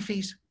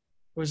Diotrephes?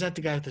 Or is that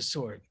the guy with the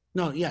sword?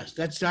 No, yes,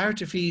 that's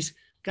Diotrephes. The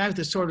guy with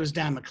the sword was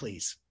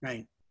Damocles,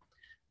 right?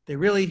 They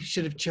really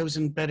should have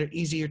chosen better,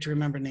 easier to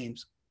remember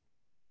names.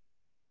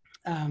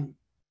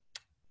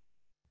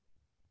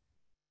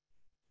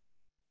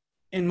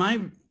 In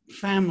my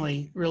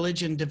family,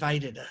 religion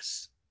divided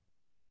us.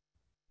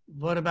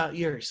 What about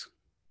yours?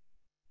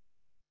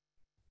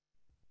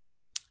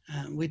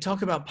 We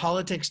talk about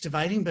politics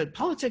dividing, but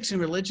politics and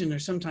religion are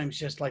sometimes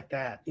just like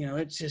that. You know,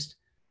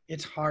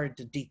 it's hard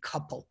to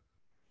decouple.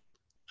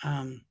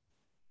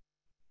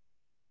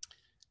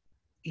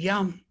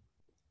 Yeah,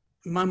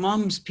 my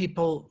mom's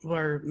people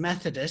were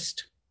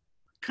Methodist,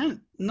 kind of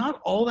not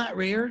all that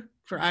rare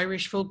for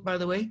Irish folk, by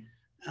the way.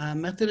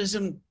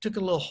 Methodism took a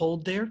little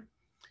hold there.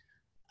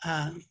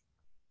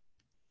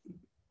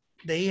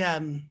 They,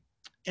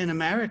 in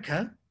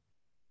America,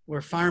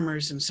 were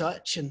farmers and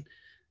such, and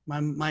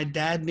my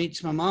dad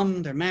meets my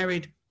mom, they're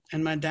married,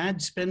 and my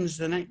dad spends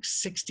the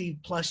next 60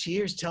 plus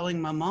years telling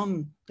my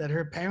mom that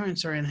her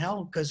parents are in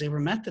hell because they were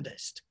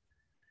Methodist.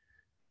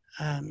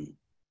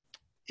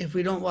 If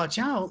we don't watch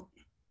out,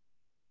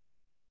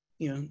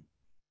 you know,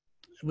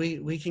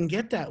 we can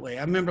get that way.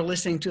 I remember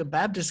listening to a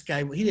Baptist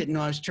guy. He didn't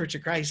know I was Church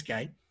of Christ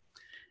guy.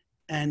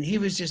 And he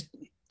was just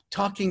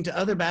talking to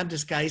other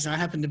Baptist guys, and I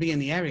happened to be in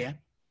the area.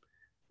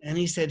 And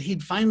he said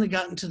he'd finally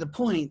gotten to the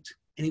point,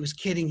 and he was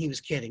kidding.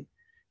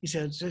 He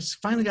said, it's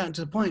just finally gotten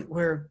to the point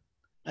where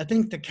I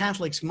think the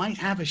Catholics might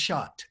have a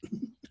shot.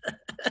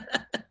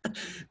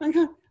 I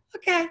go,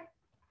 okay,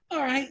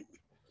 all right.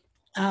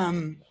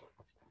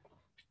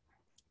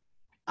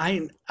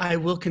 I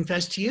will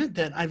confess to you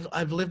that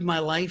I've lived my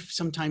life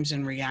sometimes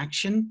in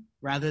reaction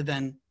rather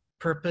than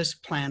purpose,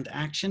 planned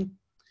action.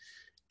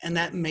 And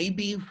that may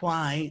be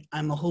why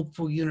I'm a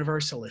hopeful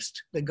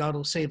universalist, that God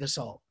will save us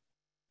all.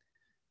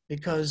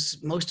 Because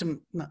most of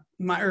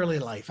my early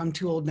life, I'm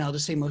too old now to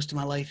say most of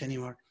my life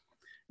anymore.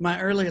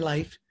 My early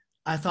life,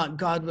 I thought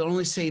God would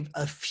only save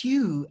a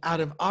few out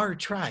of our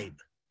tribe.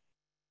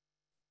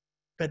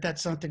 But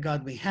that's not the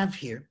God we have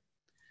here.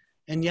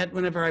 And yet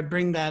whenever I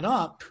bring that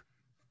up,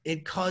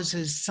 it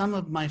causes some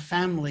of my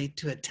family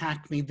to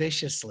attack me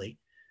viciously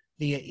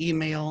via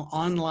email,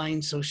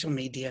 online, social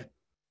media,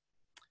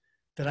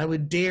 that I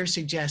would dare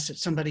suggest that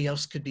somebody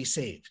else could be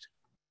saved.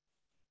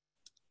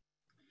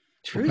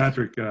 Well,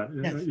 Patrick, yes.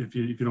 if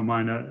you don't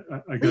mind,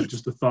 I got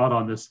just a thought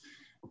on this.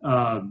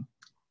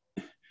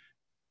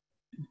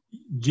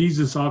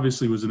 Jesus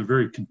obviously was in a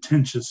very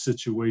contentious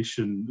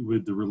situation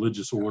with the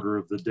religious order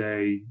of the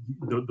day.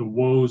 The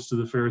woes to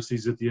the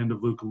Pharisees at the end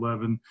of Luke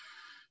 11,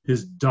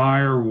 his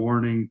dire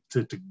warning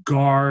to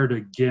guard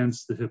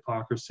against the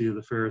hypocrisy of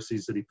the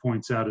Pharisees that he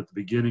points out at the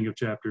beginning of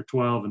chapter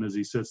 12, and as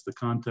he sets the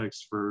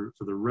context for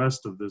the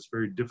rest of this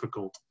very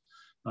difficult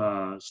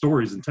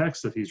stories and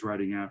texts that he's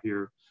writing out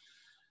here.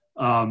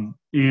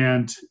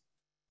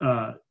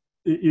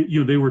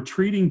 They were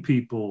treating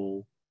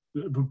people.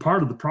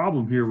 Part of the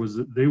problem here was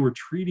that they were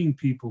treating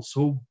people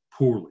so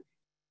poorly,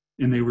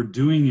 and they were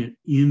doing it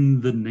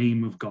in the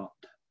name of God.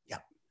 Yeah.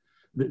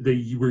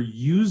 They were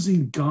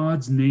using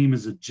God's name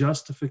as a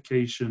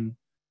justification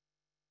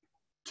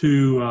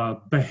to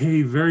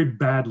behave very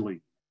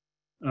badly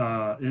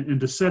and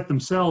to set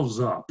themselves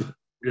up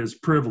as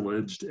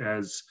privileged,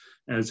 as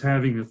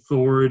having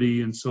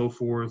authority and so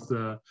forth,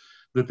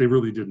 that they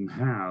really didn't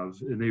have.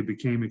 And they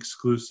became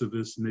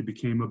exclusivists, and they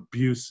became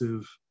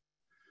abusive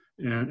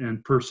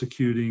and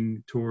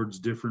persecuting towards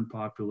different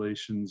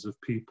populations of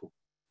people.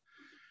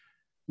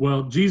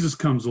 Well, Jesus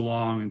comes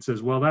along and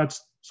says, well,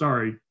 that's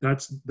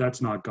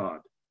not God.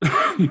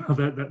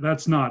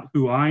 That's not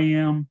who I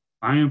am.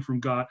 I am from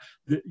God.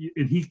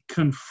 And he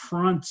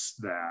confronts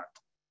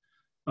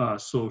that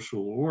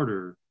social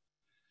order.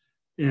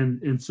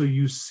 And so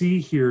you see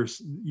here,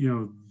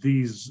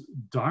 these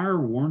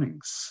dire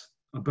warnings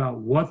about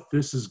what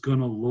this is going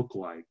to look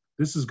like.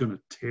 This is going to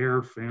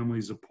tear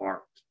families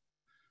apart.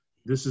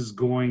 This is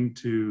going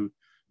to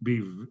be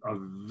a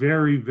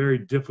very, very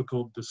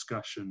difficult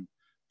discussion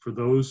for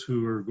those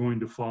who are going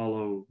to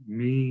follow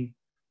me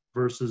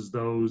versus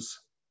those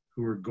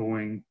who are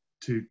going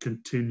to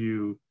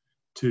continue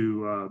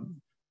to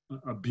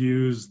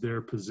abuse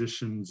their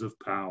positions of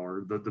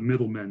power, the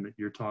middlemen that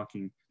you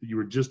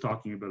were just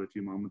talking about a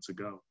few moments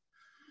ago.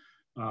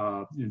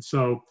 And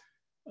so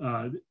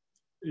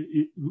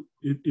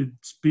it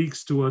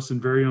speaks to us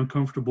in very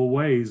uncomfortable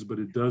ways, but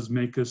it does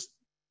make us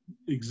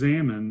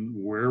examine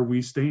where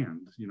we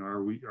stand.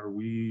 Are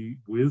we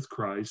with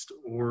Christ,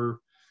 or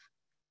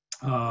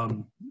are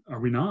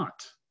we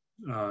not?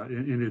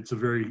 And it's a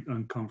very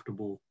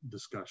uncomfortable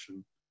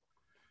discussion.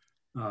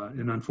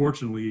 And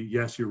unfortunately,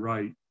 yes, you're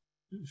right.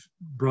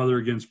 brother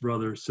against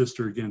brother,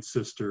 sister against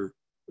sister.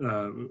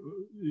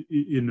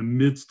 In the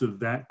midst of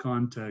that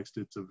context,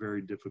 it's a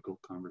very difficult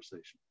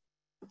conversation.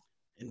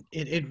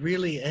 It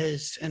really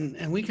is.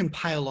 And we can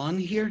pile on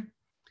here.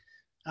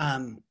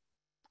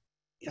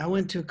 I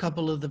went to a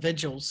couple of the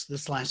vigils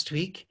this last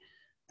week,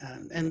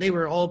 and they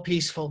were all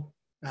peaceful.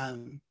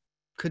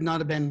 Could not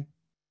have been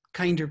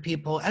kinder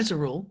people as a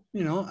rule,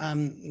 you know.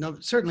 No,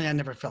 certainly I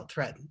never felt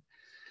threatened.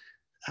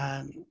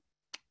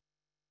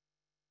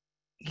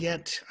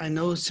 Yet I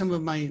know some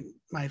of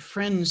my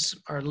friends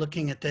are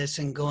looking at this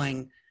and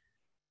going,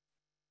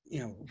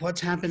 you know,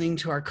 what's happening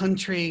to our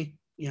country,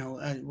 you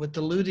know, with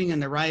the looting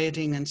and the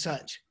rioting and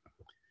such.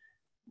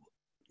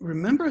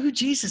 Remember who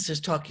Jesus is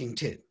talking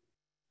to.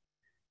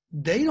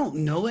 They don't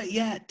know it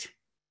yet,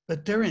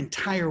 but their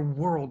entire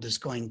world is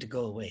going to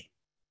go away.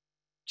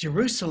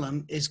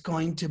 Jerusalem is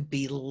going to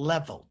be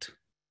leveled.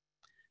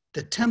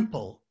 The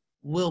temple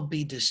will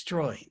be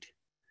destroyed.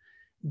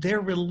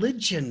 Their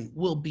religion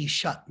will be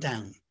shut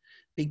down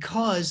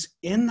because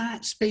in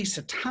that space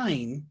of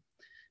time,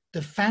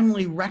 the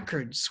family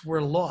records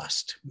were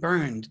lost,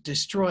 burned,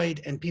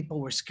 destroyed, and people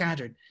were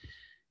scattered.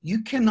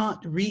 You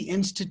cannot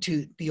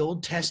reinstitute the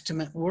Old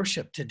Testament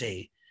worship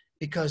today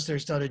because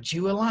there's not a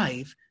Jew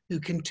alive who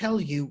can tell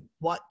you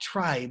what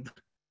tribe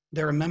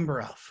they're a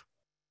member of.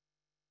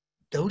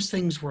 Those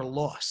things were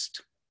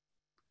lost.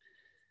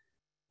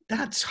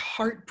 That's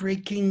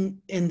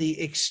heartbreaking in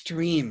the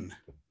extreme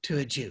to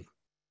a Jew.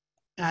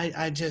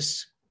 I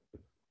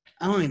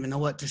don't even know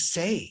what to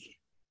say,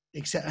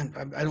 except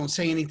I don't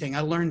say anything.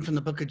 I learned from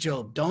the book of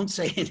Job. Don't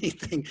say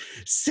anything.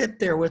 Sit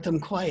there with them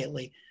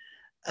quietly.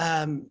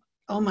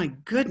 Oh my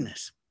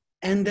goodness.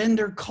 And then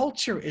their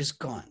culture is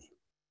gone.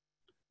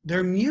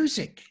 Their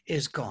music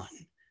is gone.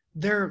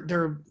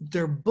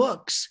 Their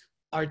books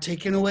are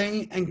taken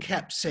away and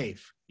kept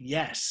safe.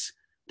 Yes,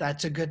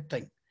 that's a good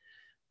thing.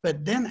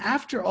 But then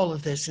after all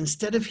of this,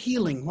 instead of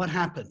healing, what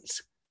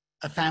happens?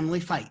 A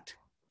family fight.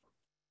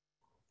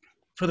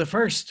 For the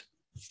first,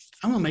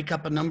 I'm gonna make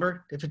up a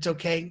number if it's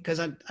okay, because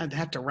I'd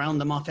have to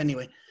round them off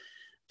anyway.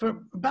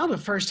 For about the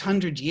first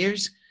 100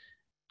 years,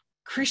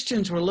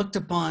 Christians were looked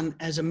upon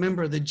as a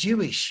member of the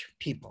Jewish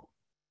people,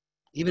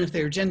 even if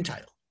they were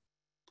Gentile.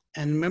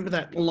 And remember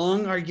that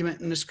long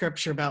argument in the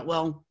scripture about,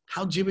 well,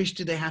 how Jewish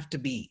do they have to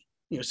be?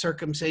 You know,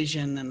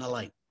 circumcision and the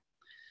like.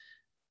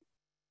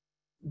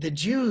 The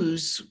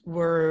Jews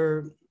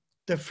were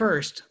the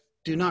first,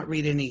 do not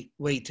read any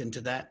weight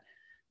into that,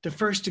 the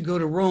first to go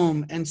to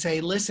Rome and say,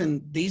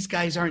 listen, these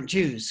guys aren't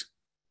Jews,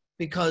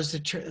 because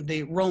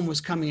the Rome was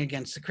coming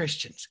against the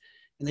Christians,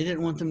 and they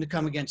didn't want them to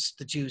come against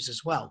the Jews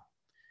as well.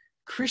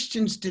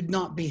 Christians did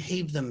not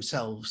behave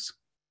themselves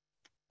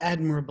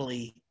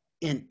admirably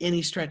in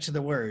any stretch of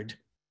the word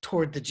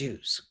toward the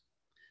Jews.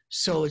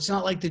 So it's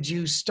not like the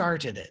Jews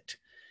started it,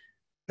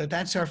 but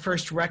that's our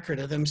first record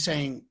of them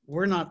saying,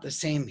 we're not the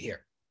same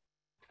here.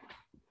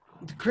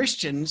 The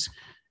Christians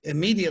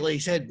immediately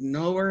said,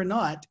 no, we're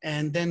not,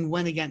 and then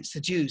went against the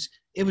Jews.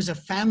 It was a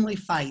family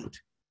fight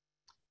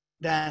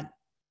that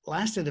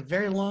lasted a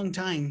very long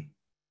time,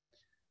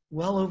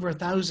 well over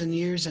 1,000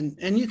 years,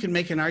 and you can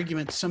make an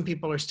argument some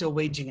people are still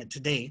waging it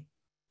today.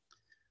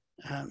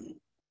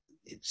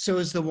 So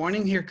is the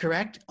warning here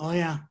correct? Oh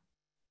yeah,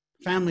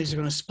 families are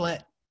going to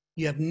split.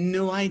 You have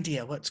no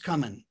idea what's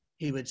coming,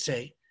 he would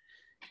say.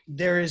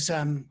 There is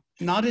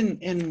not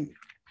in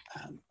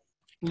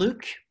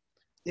Luke,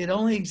 it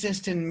only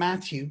exists in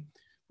Matthew.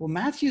 Well,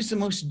 Matthew's the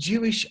most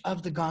Jewish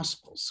of the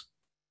Gospels.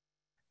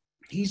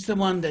 He's the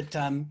one that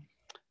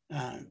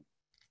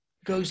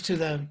goes to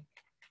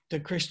the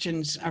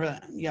Christians,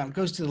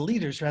 goes to the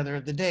leaders rather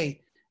of the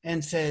day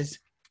and says,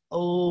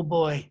 oh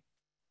boy,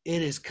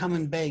 it is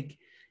coming big.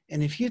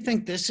 And if you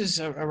think this is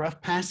a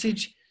rough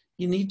passage,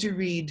 you need to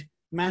read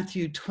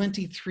Matthew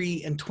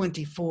 23 and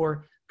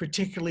 24,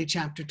 particularly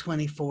chapter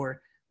 24,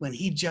 when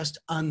he just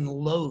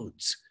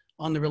unloads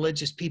on the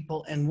religious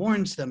people and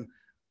warns them,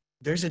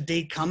 there's a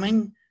day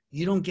coming,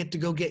 you don't get to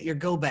go get your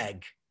go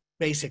bag,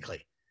 basically.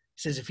 He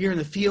says, if you're in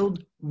the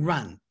field,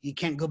 run. You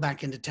can't go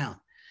back into town.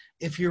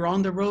 If you're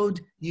on the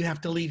road, you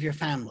have to leave your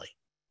family.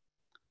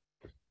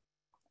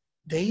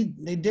 They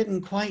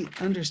didn't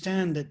quite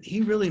understand that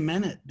he really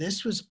meant it.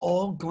 This was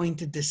all going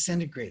to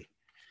disintegrate.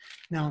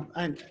 Now,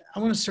 I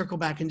want to circle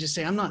back and just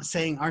say, I'm not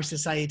saying our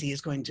society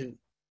is going to,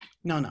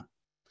 no.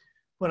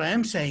 What I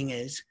am saying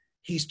is,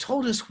 he's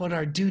told us what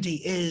our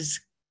duty is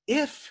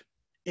if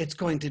it's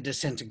going to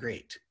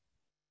disintegrate.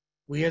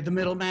 We are the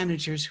middle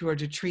managers who are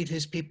to treat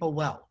his people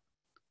well.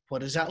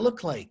 What does that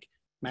look like?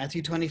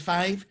 Matthew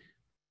 25,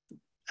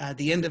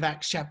 the end of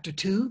Acts chapter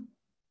 2,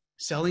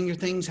 selling your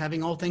things,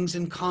 having all things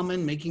in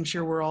common, making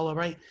sure we're all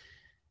right.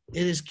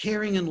 It is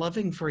caring and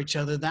loving for each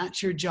other.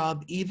 That's your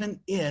job, even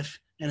if,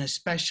 and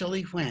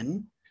especially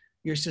when,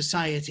 your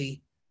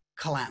society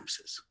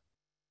collapses.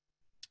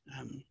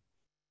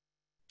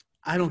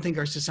 I don't think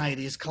our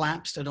society has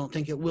collapsed. I don't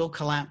think it will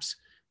collapse.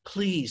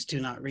 Please do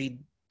not read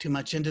too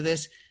much into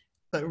this,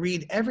 but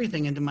read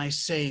everything into my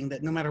saying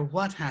that no matter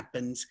what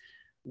happens,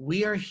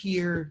 we are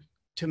here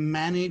to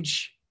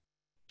manage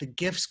the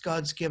gifts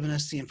God's given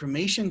us, the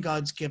information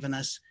God's given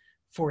us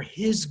for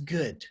his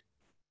good.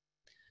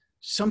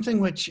 Something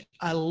which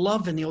I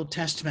love in the Old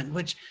Testament,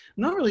 which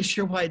I'm not really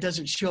sure why it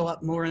doesn't show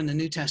up more in the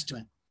New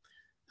Testament.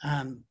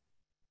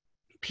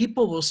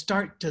 People will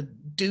start to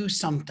do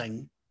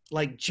something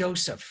like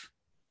Joseph.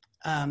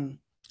 And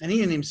he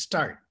didn't even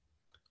start.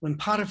 When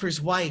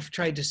Potiphar's wife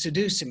tried to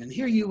seduce him, and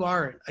here you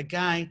are, a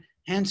guy,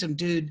 handsome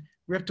dude,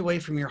 ripped away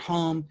from your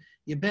home.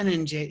 You've been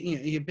in jail,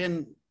 you've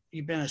been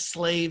a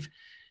slave.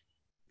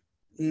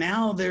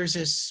 Now there's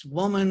this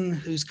woman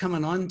who's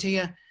coming on to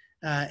you.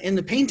 In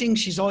the painting,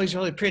 she's always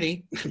really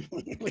pretty.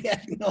 We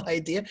have no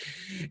idea.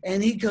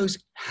 And he goes,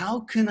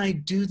 how can I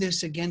do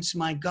this against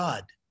my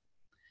God?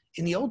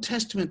 In the Old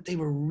Testament, they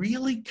were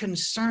really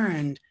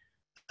concerned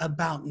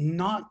about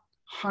not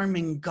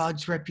harming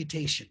God's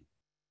reputation.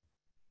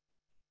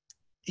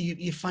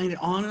 You find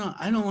it on and on.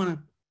 I don't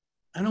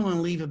want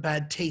to leave a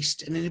bad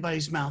taste in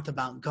anybody's mouth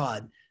about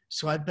God,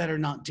 so I better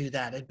not do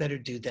that. I'd better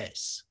do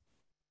this.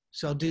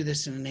 So I'll do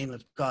this in the name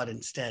of God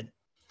instead.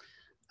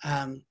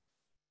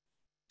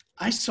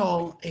 I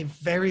saw a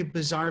very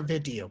bizarre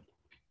video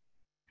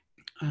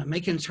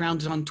making its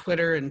rounds on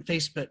Twitter and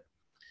Facebook.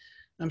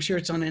 I'm sure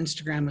it's on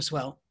Instagram as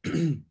well.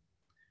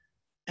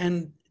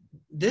 And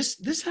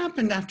this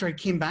happened after I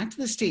came back to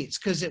the States,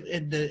 because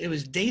it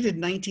was dated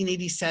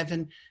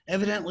 1987.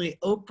 Evidently,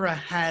 Oprah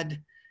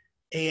had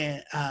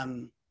a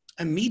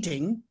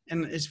meeting,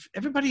 and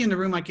everybody in the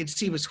room I could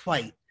see was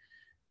white.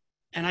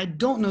 And I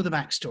don't know the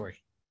backstory,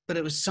 but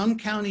it was some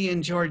county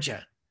in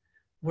Georgia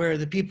where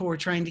the people were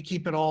trying to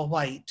keep it all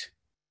white.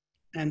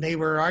 And they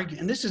were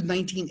arguing, and this is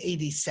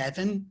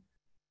 1987.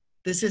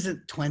 This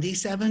isn't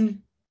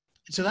 27.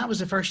 So that was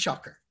the first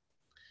shocker.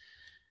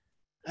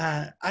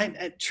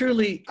 I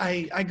truly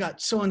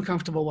got so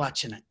uncomfortable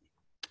watching it,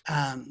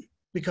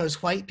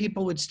 because white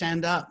people would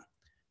stand up,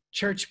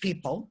 church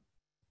people,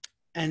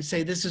 and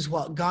say, this is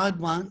what God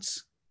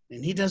wants,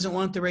 and he doesn't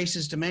want the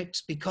races to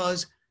mix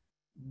because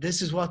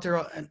this is what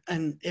they're,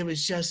 and it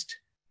was just,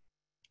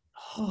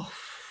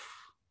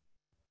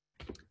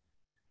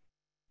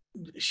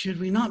 should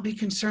we not be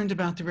concerned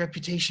about the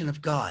reputation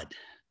of God?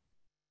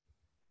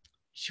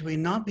 Should we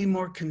not be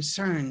more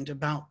concerned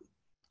about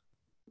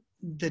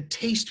the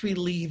taste we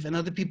leave in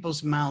other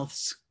people's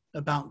mouths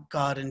about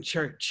God and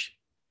church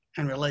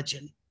and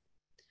religion?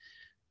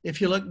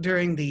 If you look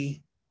during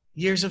the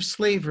years of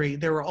slavery,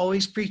 there were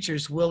always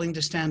preachers willing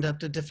to stand up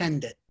to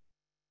defend it.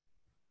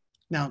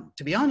 Now,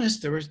 to be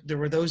honest, there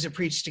were those that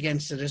preached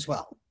against it as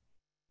well.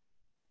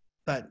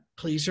 But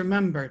please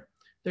remember,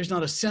 there's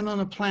not a sin on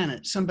the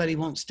planet somebody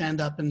won't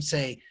stand up and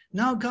say,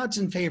 no, God's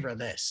in favor of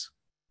this.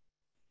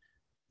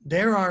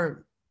 There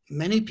are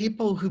many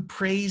people who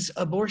praise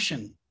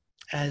abortion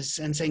and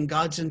saying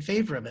God's in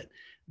favor of it.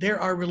 There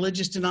are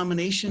religious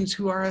denominations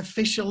who are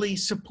officially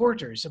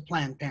supporters of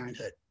Planned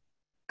Parenthood.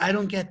 I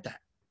don't get that.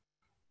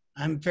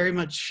 I'm very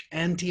much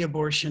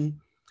anti-abortion.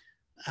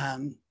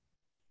 And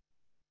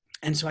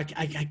so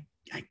I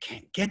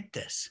can't get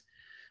this.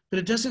 But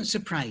it doesn't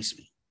surprise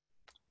me.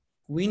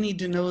 We need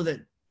to know that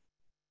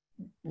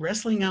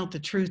wrestling out the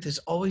truth is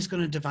always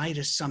going to divide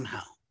us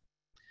somehow.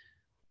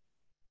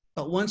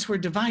 But once we're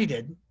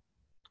divided,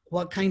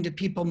 what kind of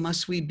people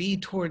must we be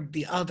toward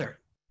the other?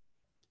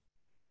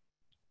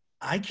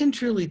 I can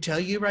truly tell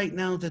you right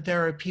now that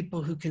there are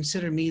people who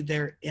consider me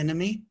their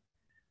enemy,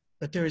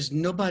 but there is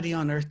nobody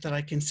on earth that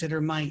I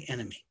consider my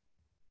enemy.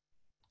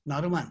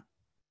 Not a one.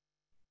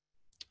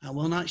 I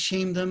will not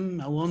shame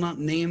them. I will not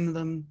name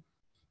them.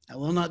 I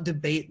will not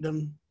debate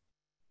them.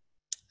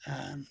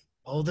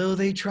 Although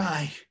they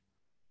try.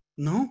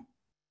 No,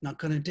 not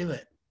going to do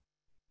it.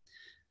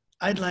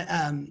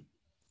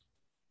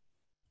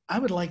 I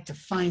would like to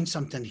find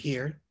something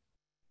here,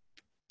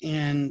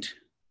 and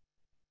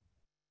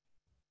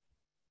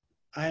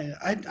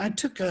I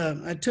took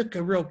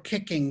a real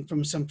kicking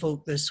from some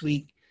folk this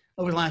week,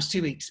 over the last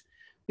 2 weeks,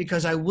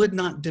 because I would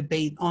not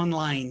debate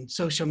online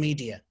social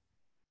media.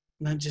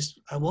 And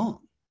I won't.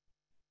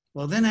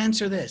 Well, then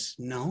answer this.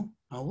 No,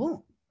 I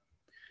won't.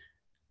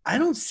 I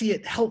don't see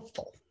it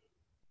helpful.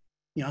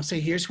 Say,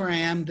 here's where I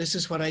am. This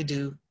is what I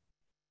do.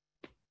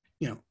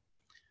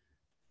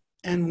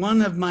 And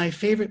one of my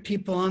favorite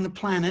people on the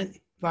planet,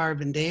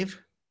 Barb and Dave,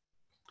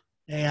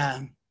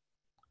 a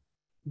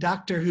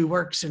doctor who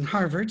works in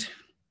Harvard,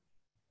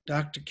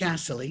 Dr.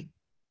 Cassidy,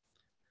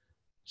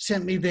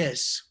 sent me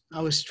this.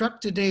 I was struck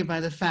today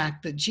by the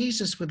fact that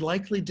Jesus would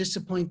likely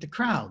disappoint the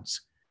crowds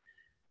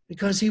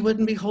because he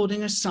wouldn't be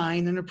holding a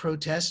sign in a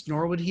protest,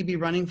 nor would he be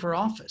running for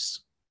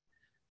office.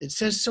 It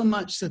says so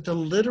much that the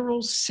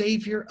literal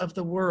savior of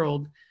the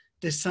world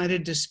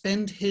decided to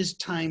spend his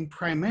time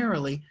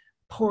primarily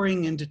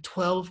pouring into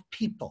 12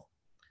 people,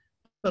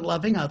 but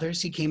loving others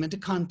he came into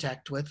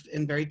contact with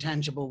in very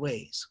tangible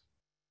ways.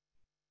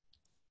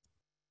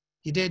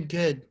 You did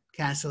good,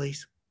 Cassidy.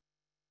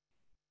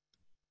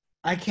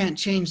 I can't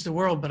change the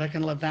world, but I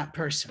can love that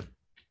person.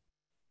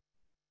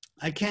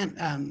 I can't,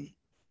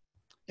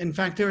 in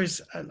fact,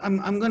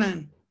 I'm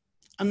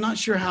not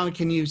sure how I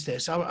can use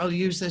this. I'll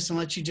use this and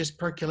let you just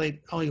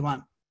percolate all you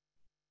want.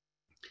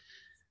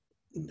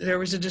 there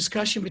was a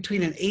discussion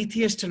between an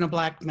atheist and a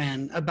black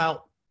man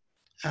about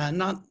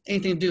not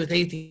anything to do with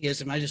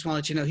atheism. I just want to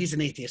let you know he's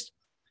an atheist.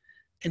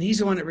 And he's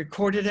the one that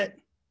recorded it.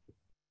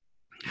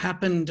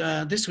 Happened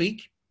this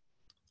week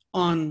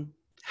on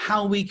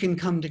how we can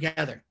come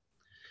together.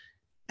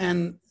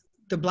 And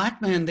the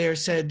black man there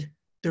said,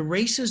 the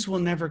races will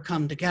never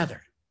come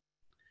together.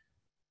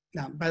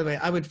 Now, by the way,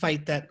 I would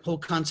fight that whole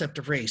concept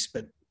of race,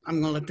 but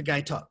I'm going to let the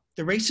guy talk.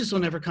 The races will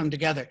never come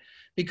together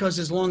because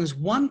as long as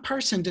one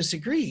person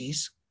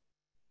disagrees,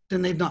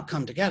 then they've not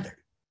come together.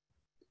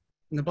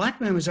 And the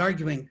black man was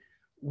arguing,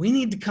 we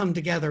need to come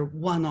together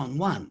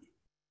one-on-one,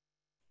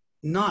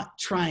 not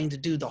trying to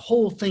do the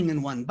whole thing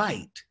in one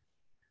bite,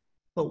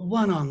 but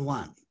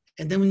one-on-one.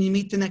 And then when you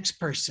meet the next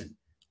person,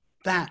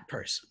 that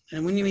person.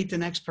 And when you meet the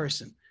next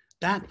person,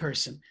 that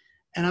person.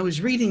 And I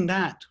was reading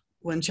that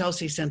when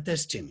Chelsea sent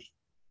this to me.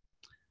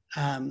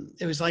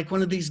 It was like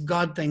one of these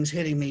God things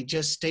hitting me.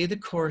 Just stay the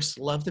course,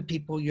 love the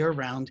people you're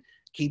around,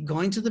 keep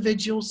going to the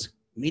vigils,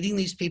 meeting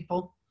these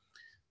people.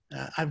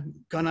 I've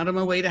gone out of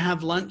my way to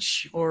have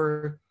lunch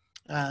or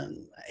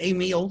a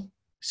meal,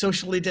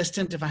 socially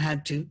distant if I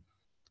had to,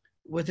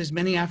 with as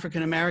many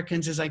African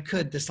Americans as I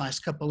could this last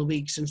couple of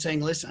weeks and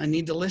saying, listen, I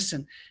need to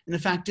listen. And the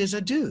fact is I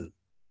do.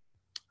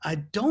 I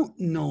don't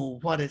know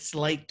what it's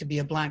like to be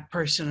a black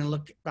person and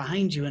look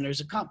behind you and there's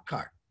a cop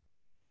car.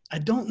 I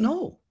don't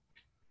know.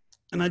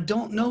 And I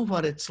don't know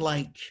what it's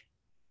like.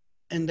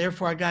 And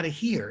therefore I got to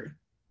hear.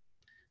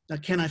 Now,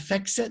 can I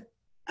fix it?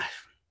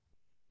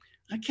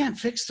 I can't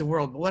fix the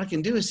world, but what I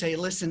can do is say,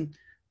 listen,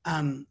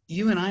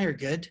 you and I are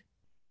good.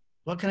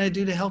 What can I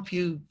do to help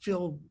you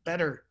feel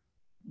better?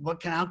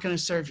 How can I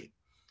serve you?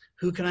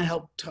 Who can I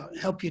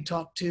help you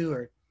talk to?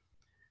 Or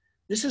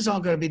this is all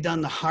going to be done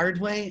the hard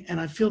way.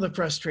 And I feel the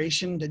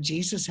frustration that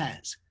Jesus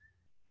has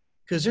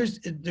because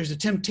there's a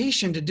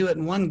temptation to do it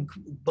in one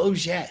beau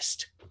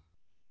geste.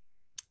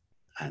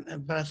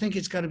 But I think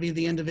it's got to be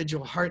the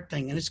individual heart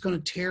thing, and it's going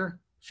to tear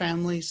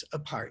families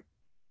apart.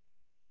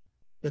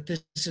 But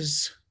this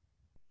is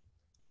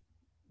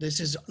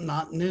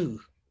not new.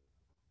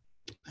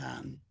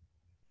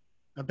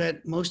 I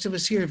bet most of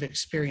us here have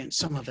experienced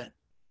some of it,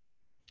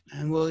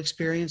 and we'll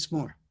experience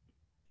more.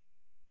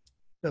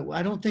 But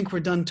I don't think we're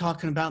done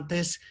talking about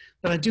this,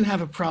 but I do have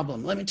a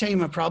problem. Let me tell you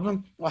my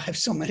problem. Well, I have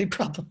so many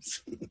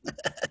problems.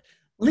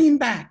 Lean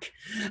back.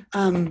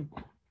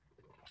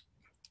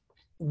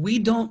 We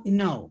don't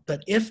know,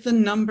 but if the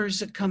numbers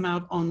that come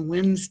out on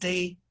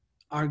Wednesday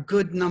are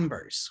good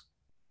numbers,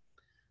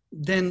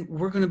 then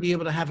we're going to be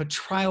able to have a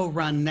trial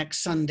run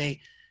next Sunday.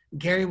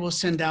 Gary will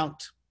send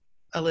out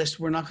a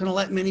list. We're not going to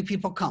let many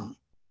people come,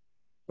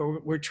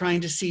 but we're trying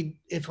to see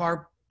if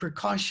our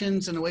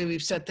precautions and the way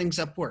we've set things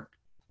up work.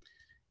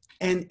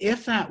 And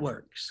if that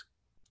works,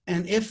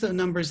 and if the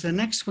numbers the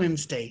next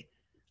Wednesday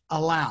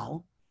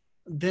allow,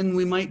 then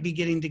we might be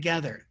getting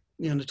together,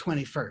 the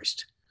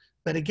 21st.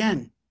 But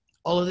again,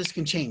 all of this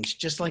can change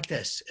just like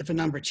this if a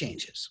number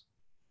changes,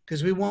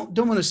 because we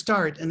don't want to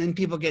start and then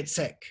people get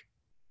sick.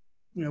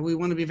 We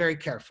want to be very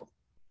careful.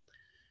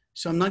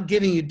 So I'm not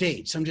giving you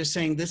dates. I'm just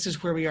saying this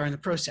is where we are in the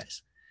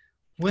process.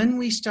 When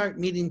we start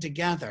meeting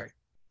together,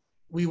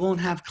 we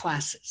won't have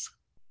classes,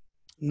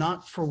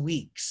 not for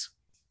weeks.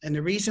 And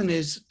the reason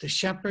is the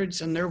shepherds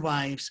and their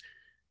wives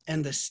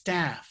and the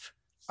staff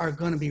are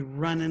going to be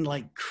running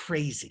like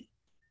crazy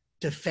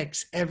to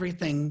fix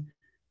everything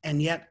and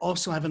yet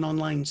also have an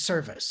online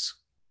service.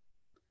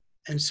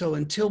 And so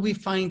until we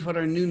find what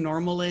our new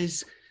normal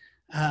is,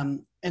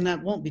 and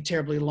that won't be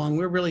terribly long,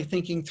 we're really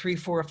thinking 3,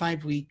 4, or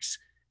 5 weeks,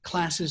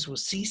 classes will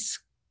cease.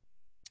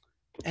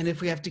 And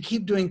if we have to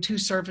keep doing 2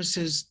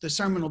 services, the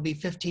sermon will be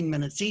 15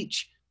 minutes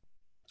each.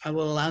 I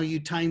will allow you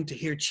time to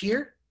hear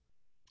cheer.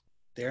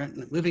 There,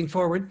 moving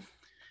forward.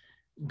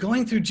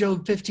 Going through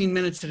Job 15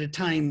 minutes at a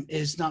time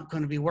is not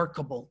going to be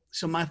workable.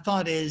 So my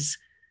thought is,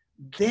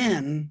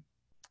 then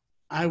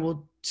I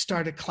will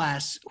start a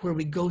class where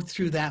we go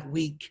through that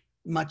week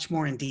much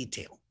more in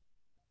detail.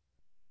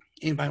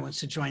 Anybody wants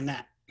to join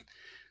that?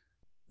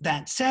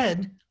 That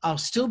said, I'll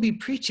still be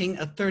preaching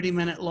a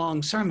 30-minute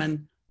long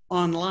sermon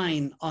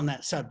online on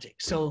that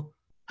subject. So,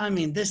 I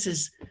mean, this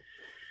is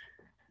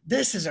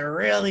a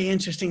really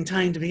interesting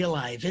time to be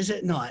alive, is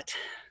it not?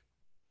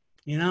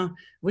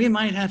 We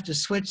might have to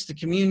switch the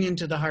communion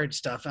to the hard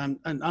stuff.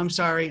 I'm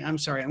sorry. I'm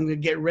going to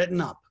get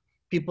written up.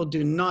 People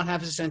do not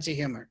have a sense of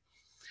humor.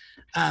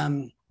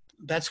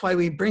 That's why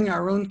we bring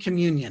our own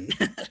communion.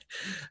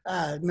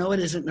 No, it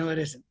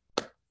isn't.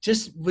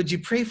 Just would you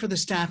pray for the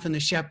staff and the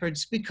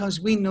shepherds, because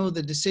we know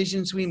the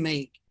decisions we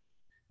make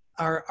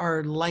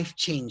are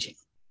life-changing.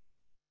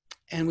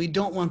 And we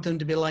don't want them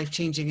to be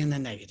life-changing in the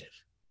negative.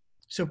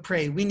 So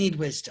pray. We need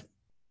wisdom.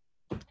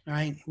 All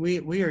right? We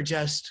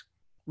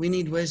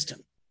need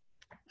wisdom.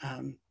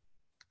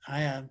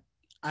 I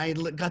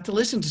got to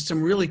listen to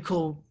some really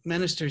cool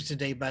ministers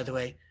today, by the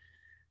way.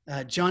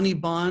 Johnny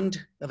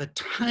Bond of a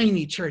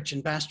tiny church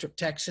in Bastrop,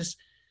 Texas,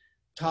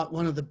 taught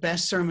one of the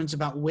best sermons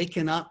about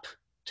waking up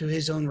to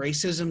his own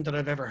racism that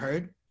I've ever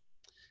heard.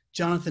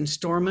 Jonathan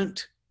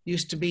Stormont he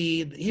was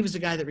the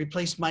guy that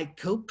replaced Mike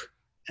Cope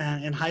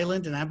in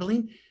Highland and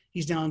Abilene.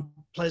 He's down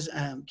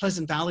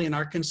Pleasant Valley in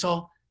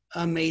Arkansas.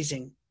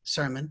 Amazing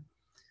sermon.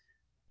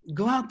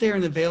 Go out there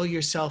and avail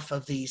yourself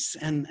of these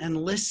and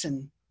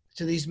listen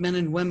to these men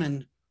and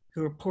women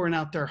who are pouring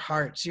out their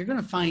hearts. You're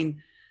going to find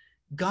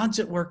God's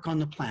at work on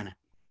the planet.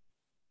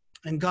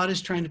 And God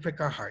is trying to prick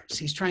our hearts.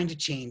 He's trying to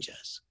change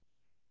us.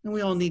 And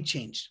we all need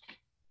change.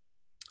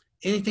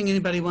 Anything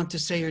anybody want to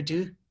say or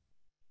do?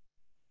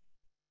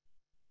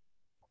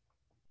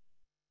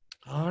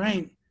 All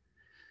right.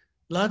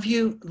 Love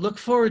you. Look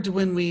forward to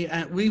when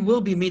we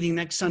will be meeting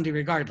next Sunday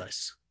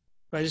regardless.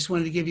 But I just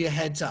wanted to give you a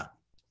heads up.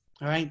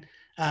 All right.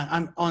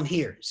 I'm on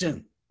here,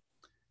 Zoom.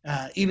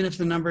 Even if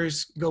the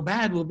numbers go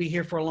bad, we'll be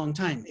here for a long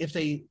time. If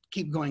they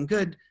keep going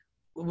good,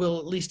 we'll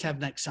at least have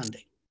next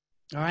Sunday.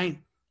 All right.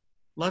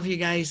 Love you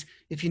guys.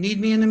 If you need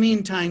me in the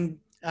meantime,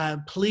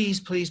 please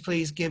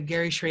give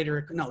Gary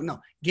Schrader,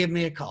 give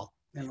me a call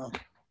and we'll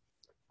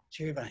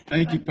cheer you. Bye.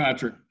 Thank you,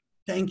 Patrick.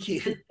 Thank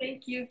you.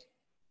 Thank you.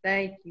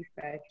 Thank you,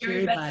 Patrick. Cheer you. Bye.